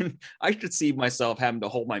situation. I could see myself having to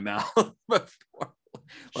hold my mouth before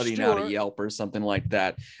letting out a yelp or something like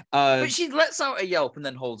that. But she lets out a yelp and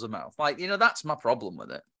then holds her mouth. Like, that's my problem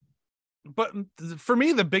with it. But for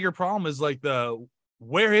me, the bigger problem is like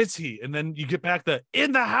where is he? And then you get back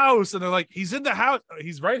in the house, and they're like, he's in the house.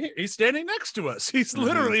 He's right here. He's standing next to us. He's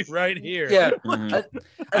literally right here. Yeah. And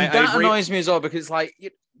that annoys me as well, because like,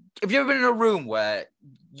 have you ever been in a room where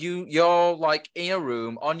you're like in a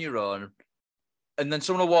room on your own, and then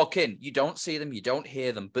someone will walk in, you don't see them, you don't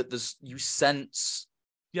hear them, but you sense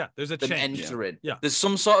there's a them change. entering. Yeah. There's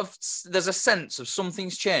a sense of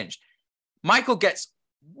something's changed. Michael gets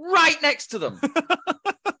right next to them.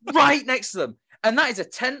 Right next to them. And that is a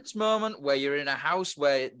tense moment where you're in a house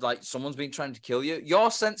where like someone's been trying to kill you. Your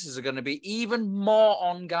senses are going to be even more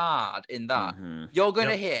on guard in that. Mm-hmm. You're going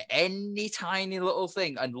to hear any tiny little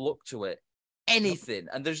thing and look to it. Anything.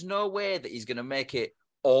 And there's no way that he's going to make it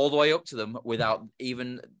all the way up to them without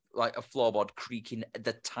even like a floorboard creaking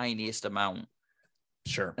the tiniest amount.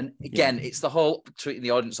 Sure. And again, it's the whole treating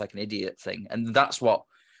the audience like an idiot thing. And that's what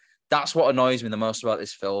annoys me the most about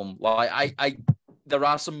this film. Like I there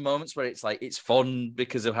are some moments where it's like it's fun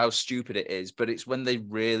because of how stupid it is, but it's when they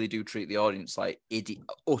really do treat the audience like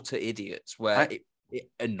utter idiots where it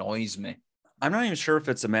annoys me. I'm not even sure if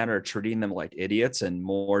it's a matter of treating them like idiots and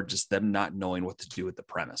more just them not knowing what to do with the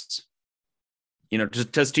premise. You know,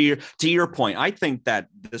 just to your point, I think that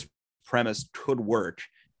this premise could work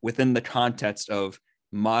within the context of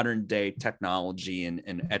modern day technology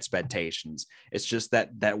and expectations. It's just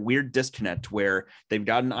that weird disconnect where they've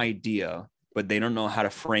got an idea, but they don't know how to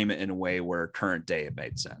frame it in a way where current day it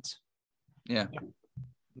made sense. Yeah,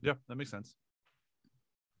 that makes sense.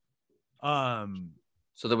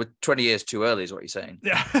 So they were 20 years too early, is what you're saying?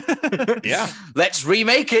 Yeah. Yeah. Let's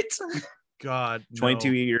remake it. God,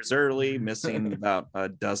 22 years early, missing about a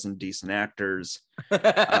dozen decent actors.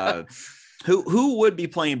 Who would be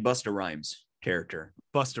playing Busta Rhymes' character?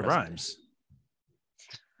 Busta Rhymes.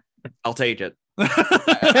 I'll take it.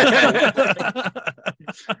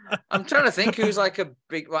 I'm trying to think who's like a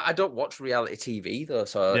big. Well, I don't watch reality TV though,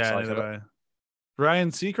 so yeah, like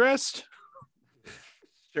Ryan Seacrest.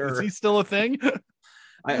 Sure, is he still a thing?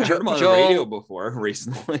 I heard him on the radio before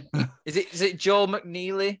recently. Is it Joel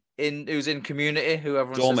McNeely who's in Community? Who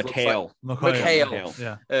everyone Joel says McHale. McHale.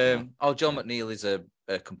 Yeah. Joel McNeely's a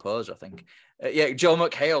composer, I think. Joel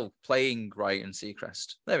McHale playing Ryan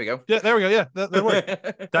Seacrest. There we go. Yeah, there we go. Yeah, that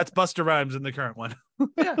worked. That's Busta Rhymes in the current one.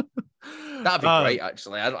 Yeah, that'd be great.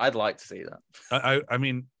 Actually, I'd like to see that. I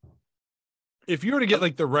mean, if you were to get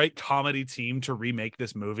like the right comedy team to remake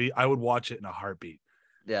this movie, I would watch it in a heartbeat.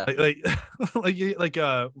 Yeah, like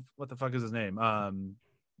what the fuck is his name?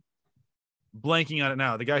 Blanking on it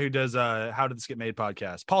now. The guy who does How Did This Get Made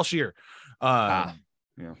podcast, Paul Scheer. Yeah.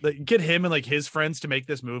 Like, get him and like his friends to make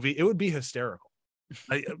this movie. It would be hysterical.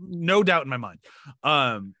 No doubt in my mind.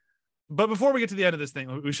 But before we get to the end of this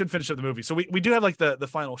thing, we should finish up the movie. So we do have like the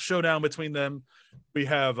final showdown between them. We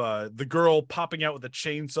have the girl popping out with a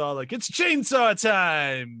chainsaw, like it's chainsaw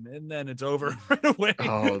time, and then it's over right away.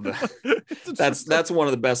 Oh, that's one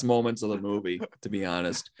of the best moments of the movie, to be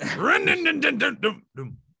honest.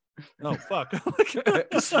 Oh fuck!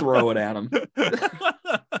 Just throw it at him.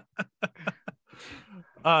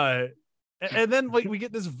 And then like we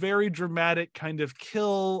get this very dramatic kind of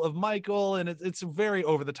kill of Michael, and it's very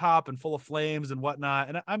over the top and full of flames and whatnot.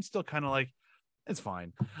 And I'm still kind of like, it's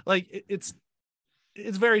fine. Like it's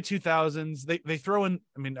very 2000s. They throw in.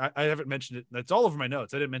 I mean, I haven't mentioned it. That's all over my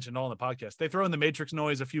notes. I didn't mention it all in the podcast. They throw in the Matrix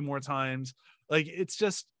noise a few more times. Like it's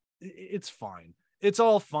fine. It's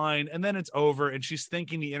all fine. And then it's over, and she's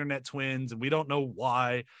thinking the internet twins, and we don't know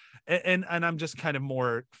why. And I'm just kind of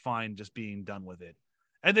more fine just being done with it.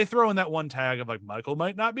 And they throw in that one tag of like, Michael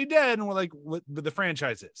might not be dead. And we're like, what the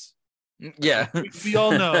franchise is. Yeah. We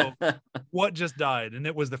all know what just died, and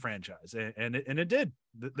it was the franchise. And it did.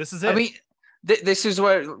 This is it. I mean, this is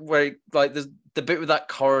where like there's the bit with that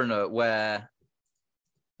coroner where,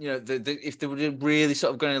 you know, if they were really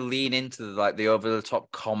sort of going to lean into the over the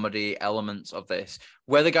top comedy elements of this,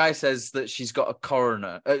 where the guy says that she's got a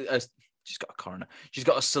coroner, she's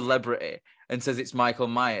got a celebrity, and says it's Michael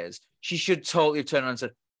Myers, she should totally have turned around and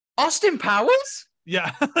said, Austin Powers?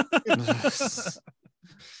 Yeah.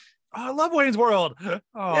 I love Wayne's World. Oh,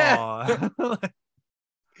 yeah.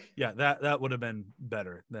 Yeah, that would have been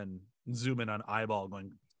better than zoom in on eyeball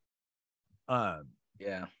going.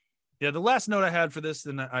 Yeah. The last note I had for this,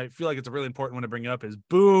 and I feel like it's a really important one to bring up, is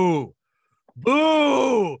boo.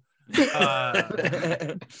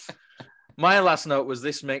 My last note was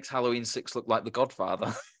this makes Halloween 6 look like The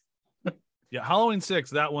Godfather. Yeah, Halloween 6,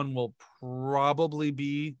 that one will probably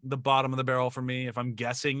be the bottom of the barrel for me, if I'm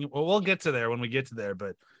guessing. Well, we'll get to there when we get to there,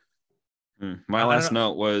 but my last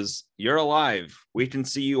note was, you're alive. We can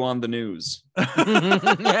see you on the news.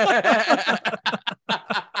 I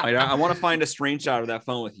want to find a screenshot of that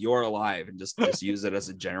phone with "you're alive" and just use it as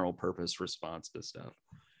a general purpose response to stuff.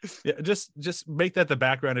 Yeah, just make that the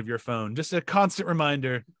background of your phone. Just a constant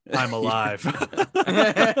reminder, I'm alive.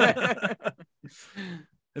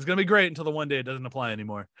 It's gonna be great until the one day it doesn't apply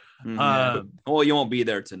anymore. Well, you won't be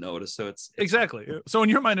there to notice, so it's exactly. So in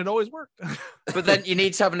your mind, it always worked. But then you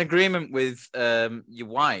need to have an agreement with your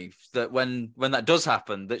wife that when that does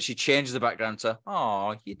happen, that she changes the background to,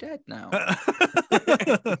 "Oh, you're dead now."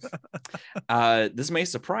 This may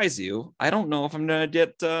surprise you. I don't know if I'm gonna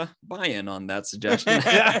get buy-in on that suggestion.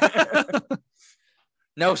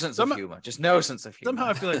 No sense of humor. Just no sense of humor. Somehow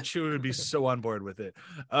I feel like Chewie would be so on board with it.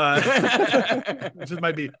 Just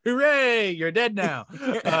might be, hooray, you're dead now.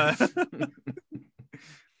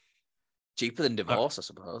 Cheaper than divorce, I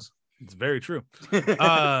suppose. It's very true. You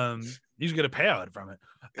just get a payout from it.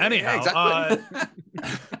 Anyhow, exactly.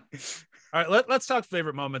 all right, let's talk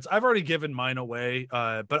favorite moments. I've already given mine away,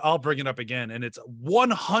 but I'll bring it up again. And it's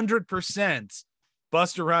 100%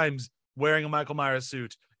 Busta Rhymes wearing a Michael Myers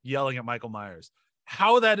suit, yelling at Michael Myers.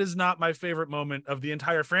 How that is not my favorite moment of the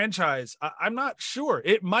entire franchise, I'm not sure.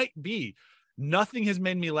 It might be. Nothing has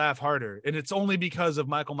made me laugh harder, and it's only because of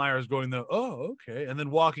Michael Myers going oh, okay, and then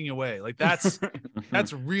walking away. Like that's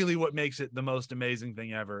really what makes it the most amazing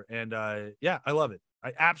thing ever. And yeah, I love it.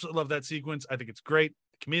 I absolutely love that sequence. I think it's great.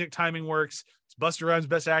 The comedic timing works. It's Busta Rhymes'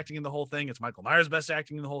 best acting in the whole thing. It's Michael Myers' best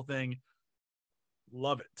acting in the whole thing.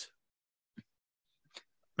 Love it.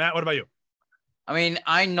 Matt, what about you? I mean,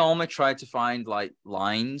 I normally try to find like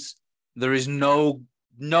lines. There is no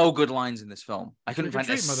good lines in this film. I couldn't find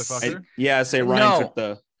motherfucker. I say Ryan took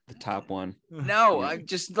the top one. No, I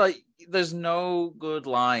just like there's no good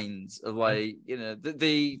lines of like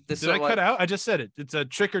the Did I cut out? I just said it. It's a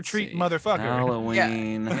trick or treat motherfucker.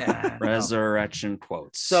 Halloween resurrection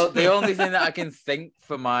quotes. So the only thing that I can think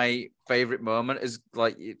for my favorite moment is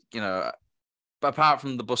like but apart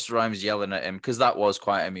from the Busta Rhymes yelling at him, because that was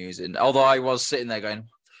quite amusing. Although I was sitting there going, "What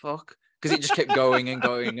the fuck?" Because it just kept going and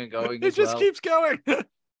going and going. It just keeps going.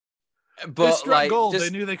 But like, gold. They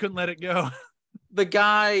knew they couldn't let it go. The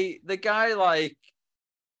guy, like,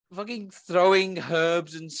 fucking throwing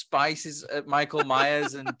herbs and spices at Michael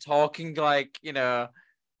Myers and talking like,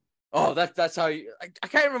 oh, that's how you. I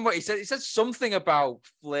can't remember what he said. He said something about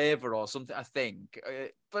flavor or something, I think.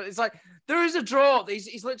 But it's like there is a drawer.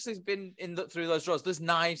 He's literally been through those drawers. There's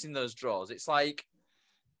knives in those drawers. It's like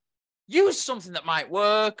use something that might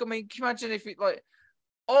work. I mean, can you imagine if it like,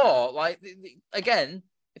 or like again,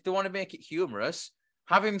 if they want to make it humorous,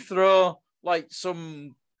 have him throw like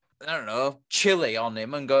some, I don't know, chili on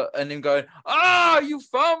him and him going, you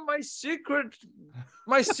found my secret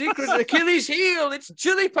Achilles heel. It's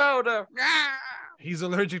chili powder. He's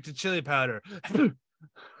allergic to chili powder.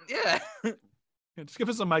 Yeah. Just give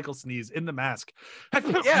us a Michael sneeze in the mask.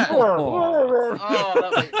 Yeah.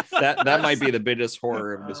 That might be the biggest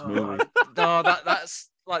horror of this movie. No,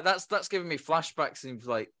 that's giving me flashbacks of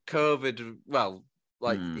like COVID. Well,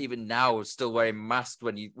 like even now, still wearing masks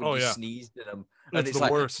when you sneezed in them. And it's the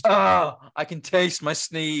like, worst. I can taste my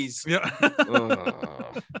sneeze. Yeah.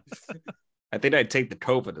 I think I'd take the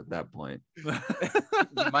COVID at that point. You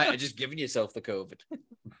might have just given yourself the COVID.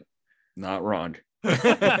 Not wrong.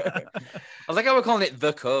 I like how we're calling it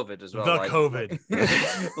the COVID as well. The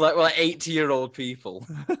COVID. Like 80-year-old people.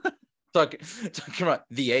 talking about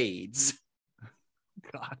the AIDS.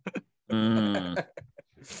 God.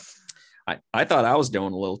 I thought I was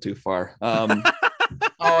going a little too far.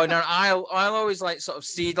 Oh no, I'll always like sort of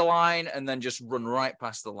see the line and then just run right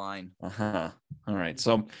past the line. All right.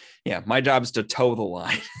 So yeah, my job is to toe the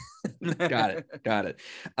line. Got it.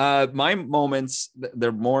 My moments,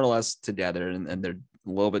 they're more or less together and they're a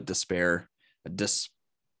little bit disparate.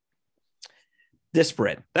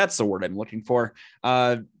 That's the word I'm looking for.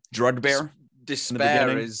 Drug Bear.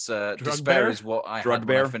 Despair is what I had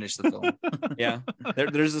when I finished the film. Yeah,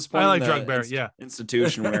 there's this point. I like Drug Bear.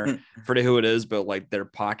 Institution where, forget who it is, but like they're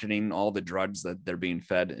pocketing all the drugs that they're being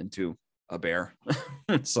fed into a bear.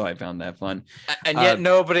 So I found that fun. And yet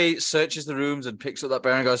nobody searches the rooms and picks up that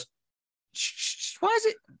bear and goes, shh, why is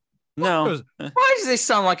it? No. Why does this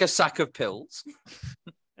sound like a sack of pills?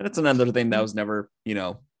 And it's another thing that was never,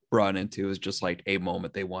 brought into, is just like a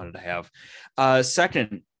moment they wanted to have.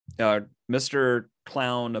 Second, Mr.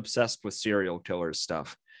 Clown obsessed with serial killer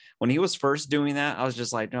stuff. When he was first doing that, I was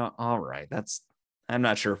just like, no, all right, I'm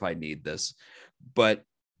not sure if I need this, but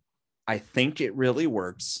I think it really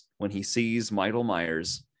works when he sees Michael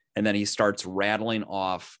Myers and then he starts rattling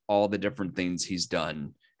off all the different things he's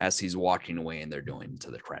done as he's walking away and they're doing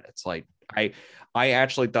to the credits. Like I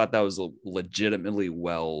actually thought that was a legitimately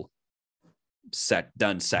well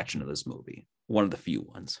done section of this movie. One of the few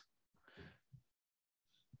ones.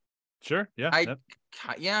 Sure. Yeah. I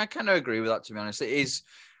kind of agree with that, to be honest.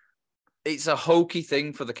 It's a hokey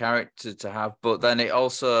thing for the character to have, but then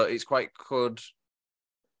it's quite good.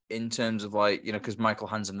 in terms of like, you know, because Michael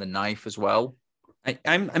hands him the knife as well.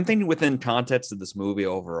 I'm thinking within context of this movie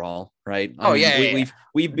overall, right?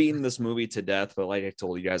 We've beaten this movie to death, but like I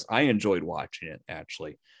told you guys, I enjoyed watching it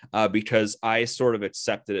actually, because I sort of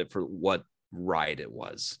accepted it for what ride it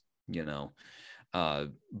was, you know.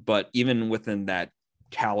 But even within that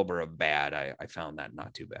caliber of bad, I found that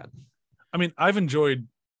not too bad. I mean, I've enjoyed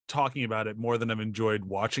talking about it more than I've enjoyed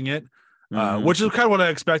watching it, which is kind of what I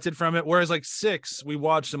expected from it. Whereas like 6, we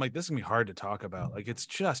watched, I'm like, this is gonna be hard to talk about. Like, it's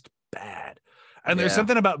just bad. And there's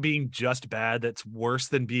something about being just bad that's worse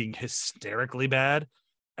than being hysterically bad.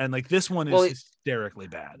 And like this one is hysterically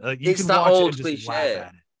bad. Like you can watch it and just laugh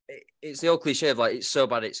at it. It's the old cliche of like, it's so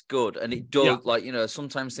bad it's good. And it does, like, you know,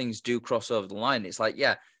 sometimes things do cross over the line. It's like,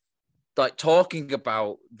 like talking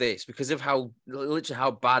about this because of how literally how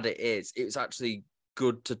bad it is, it's actually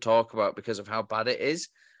good to talk about because of how bad it is.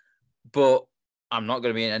 But I'm not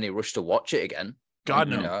going to be in any rush to watch it again. God,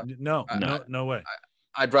 no way.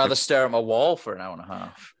 I'd rather stare at my wall for an hour and a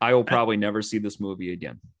half. I will probably never see this movie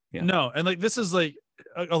again. Yeah. No, and like this is like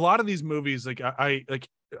a lot of these movies. Like I like,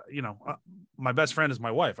 you know, my best friend is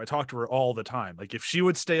my wife. I talk to her all the time. Like if she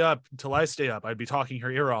would stay up until I stay up, I'd be talking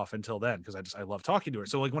her ear off until then because I love talking to her.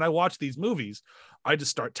 So like when I watch these movies, I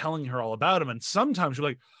just start telling her all about them. And sometimes you're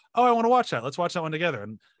like, oh, I want to watch that. Let's watch that one together.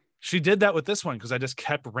 And she did that with this one because I just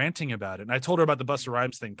kept ranting about it. And I told her about the Busta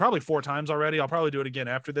Rhymes thing probably 4 times already. I'll probably do it again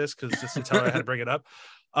after this because just to tell her I had to bring it up.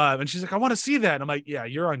 And she's like, I want to see that. And I'm like, yeah,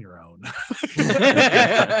 you're on your own.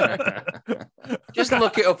 Just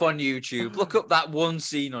look it up on YouTube. Look up that one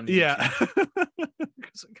scene on YouTube. Yeah.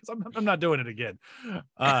 Because I'm not doing it again.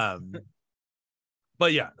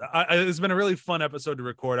 But yeah, it's been a really fun episode to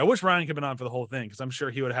record. I wish Ryan could have been on for the whole thing because I'm sure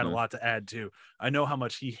he would have had a lot to add too. I know how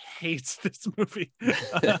much he hates this movie.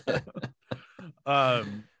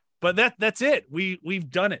 But that's it. We've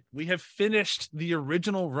done it. We have finished the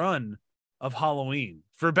original run of Halloween.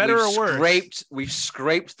 For better or worse. We've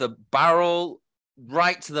scraped the barrel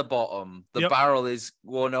right to the bottom. The barrel is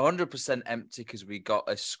 100% empty because we got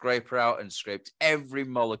a scraper out and scraped every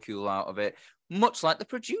molecule out of it. Much like the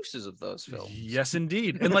producers of those films. Yes,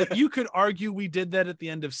 indeed. And like you could argue we did that at the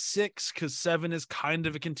end of 6 because 7 is kind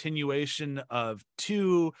of a continuation of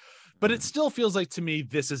 2, but it still feels like to me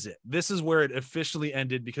this is it. This is where it officially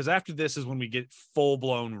ended because after this is when we get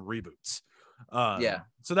full-blown reboots.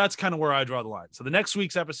 So that's kind of where I draw the line. So the next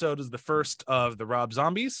week's episode is the first of the Rob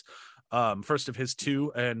Zombies, first of his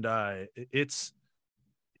 2, and it's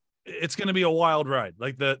going to be a wild ride.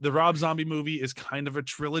 Like the Rob Zombie movie is kind of a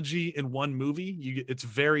trilogy in one movie. It's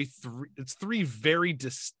 3 very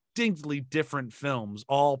distinctly different films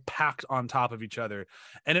all packed on top of each other,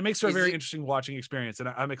 and it makes for a very interesting watching experience. And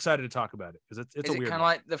I'm excited to talk about it because it's a weird kind of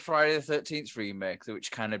like the Friday the 13th remake,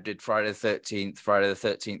 which kind of did Friday the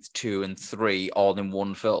 13th 2 and 3 all in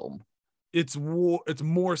one film. It's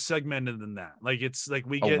more segmented than that. Like it's like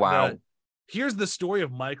we get here's the story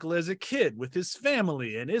of Michael as a kid with his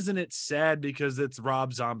family. And isn't it sad because it's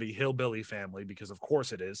Rob Zombie hillbilly family? Because of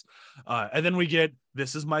course it is. And then we get,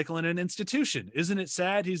 this is Michael in an institution. Isn't it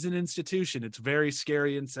sad? He's an institution. It's very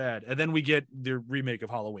scary and sad. And then we get the remake of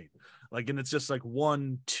Halloween. Like, and it's just like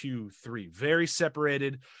 1, 2, 3, very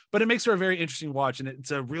separated, but it makes for a very interesting watch. And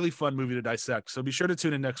it's a really fun movie to dissect. So be sure to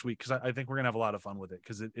tune in next week because I think we're gonna have a lot of fun with it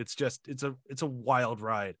because it's a wild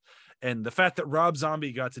ride. And the fact that Rob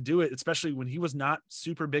Zombie got to do it, especially when he was not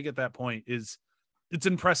super big at that point, it's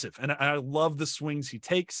impressive. And I love the swings he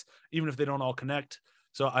takes, even if they don't all connect.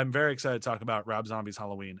 So I'm very excited to talk about Rob Zombie's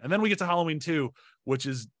Halloween. And then we get to Halloween 2, which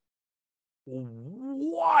is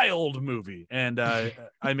wild movie. And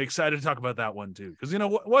I'm excited to talk about that one too. Because, you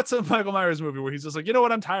know, what's a Michael Myers movie where he's just like, you know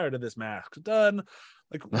what, I'm tired of this mask. Done.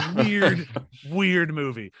 Like weird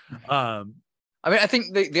movie. I mean, I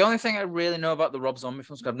think the only thing I really know about the Rob Zombie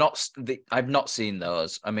films, I've not seen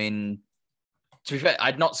those. I mean, to be fair,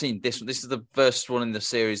 I'd not seen this one. This is the first one in the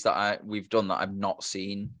series that we've done that I've not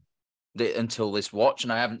seen until this watch,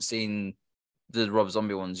 and I haven't seen the Rob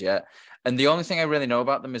Zombie ones yet. And the only thing I really know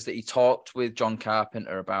about them is that he talked with John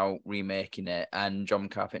Carpenter about remaking it, and John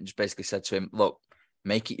Carpenter just basically said to him, "Look,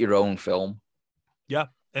 make it your own film." Yeah,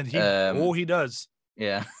 and he does.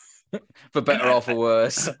 Yeah. For better or for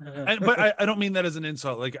worse. But I don't mean that as an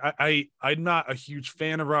insult. Like I'm not a huge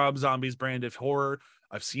fan of Rob Zombie's brand of horror.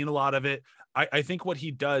 I've seen a lot of it. I think what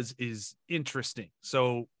he does is interesting.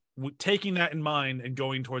 So taking that in mind and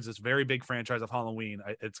going towards this very big franchise of Halloween,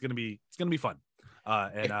 it's gonna be fun.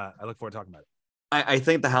 And I look forward to talking about it. I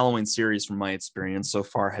think the Halloween series, from my experience so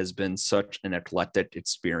far, has been such an eclectic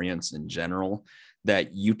experience in general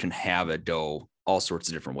that you can have it go all sorts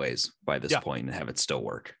of different ways by this point and have it still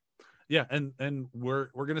work. Yeah, and we're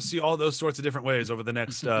gonna see all those sorts of different ways over the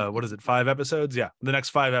next 5 episodes? Yeah, the next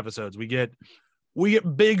 5 episodes we get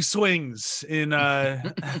big swings in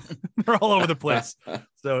they're all over the place.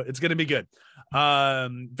 So it's gonna be good.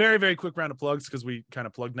 Very, very quick round of plugs because we kind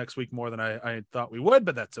of plugged next week more than I thought we would,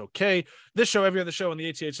 but that's okay. This show, every other show on the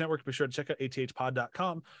ATH network, be sure to check out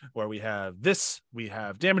athpod.com, where we have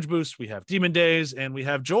Damage Boost, we have Demon Days, and we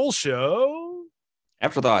have Joel's show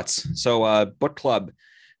Afterthoughts. So book club,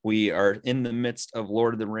 we are in the midst of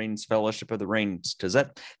Lord of the Rings, Fellowship of the Rings, because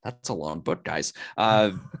that's a long book, guys.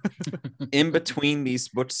 In between these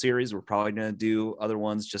book series, we're probably going to do other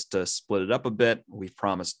ones just to split it up a bit. We've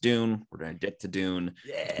promised Dune. We're going to get to Dune.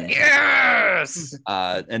 Yes!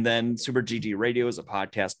 And then Super GG Radio is a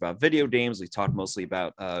podcast about video games. We talk mostly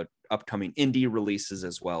about upcoming indie releases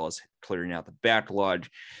as well as clearing out the backlog.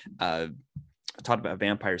 I talked about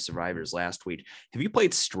Vampire Survivors last week. Have you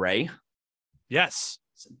played Stray? Yes.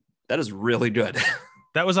 That is really good.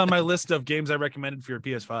 That was on my list of games I recommended for your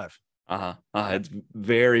PS5. It's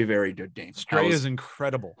very, very good game. Stray is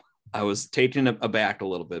incredible. I was taken aback a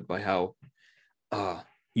little bit by how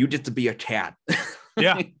you get to be a cat.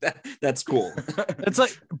 Yeah. That's cool. It's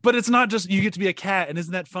like, but it's not just you get to be a cat, and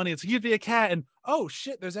isn't that funny? It's you get to be a cat, and oh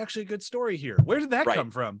shit, there's actually a good story here. Where did that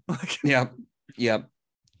come from? Yep.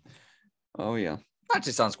 Oh yeah. That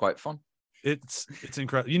just sounds quite fun. It's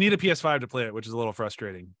incredible. You need a PS5 to play it, which is a little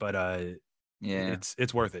frustrating, but yeah,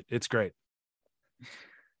 it's worth it. It's great.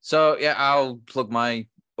 So yeah, I'll plug my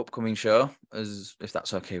upcoming show, as if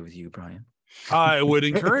that's okay with you, Brian. I would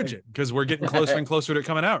encourage it because we're getting closer and closer to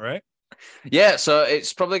coming out, right? Yeah, so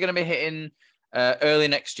it's probably going to be hitting early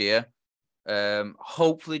next year,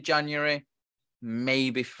 hopefully January,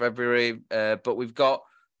 maybe February, but we've got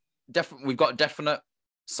definite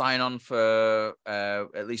sign on for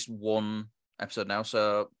at least one episode now.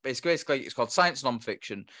 So basically it's called Science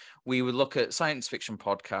Nonfiction. We would look at science fiction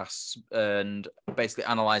podcasts and basically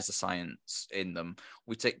analyze the science in them.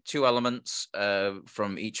 We take 2 elements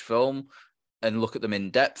from each film and look at them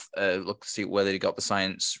in depth, look to see where they got the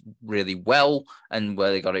science really well and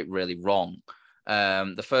where they got it really wrong.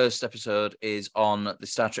 The first episode is on the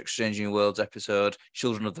Star Trek Strange New Worlds episode,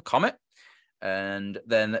 Children of the Comet. And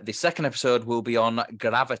then the second episode will be on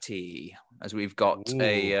gravity, as we've got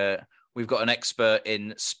an expert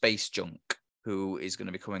in space junk who is going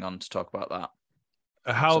to be coming on to talk about that.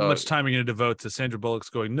 How much time are you going to devote to Sandra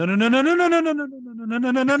Bullock's going no? I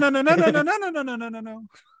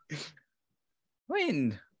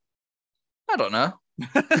mean, I don't know.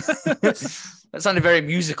 That sounded very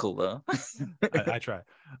musical, though. I try.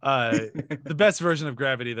 The best version of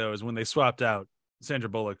Gravity, though, is when they swapped out Sandra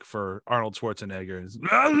Bullock for Arnold Schwarzenegger.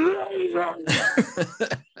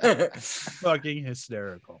 Fucking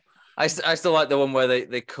hysterical. I still like the one where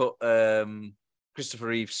they cut Christopher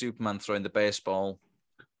Reeve Superman throwing the baseball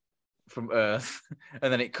from Earth,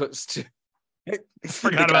 and then it cuts to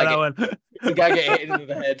forgot about that one. The guy get hit in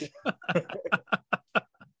the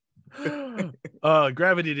head.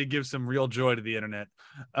 Gravity did give some real joy to the internet.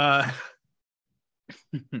 God.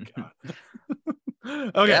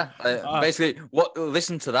 Okay. Yeah, basically,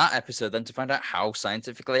 listen to that episode then to find out how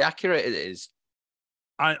scientifically accurate it is.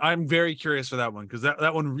 I'm very curious for that one because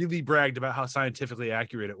that one really bragged about how scientifically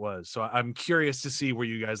accurate it was. So I'm curious to see where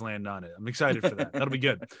you guys land on it. I'm excited for that. That'll be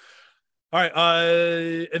good. All right.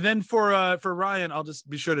 And then for Ryan, I'll just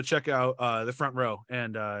be sure to check out The Front Row.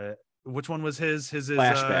 And which one was his? His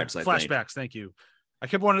Flashbacks. Flashbacks. Thank you. I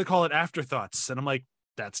kept wanting to call it Afterthoughts, and I'm like,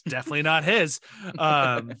 that's definitely not his.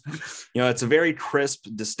 It's a very crisp,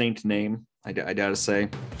 distinct name. I gotta say,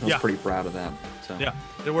 I was pretty proud of that. So yeah,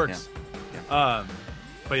 it works. Yeah.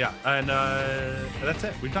 But yeah, and that's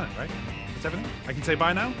it. We've done it, right? That's everything. I can say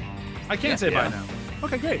bye now. I can say bye now.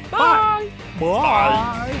 Okay, great. Bye.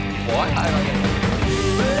 Bye. Bye.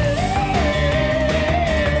 Bye.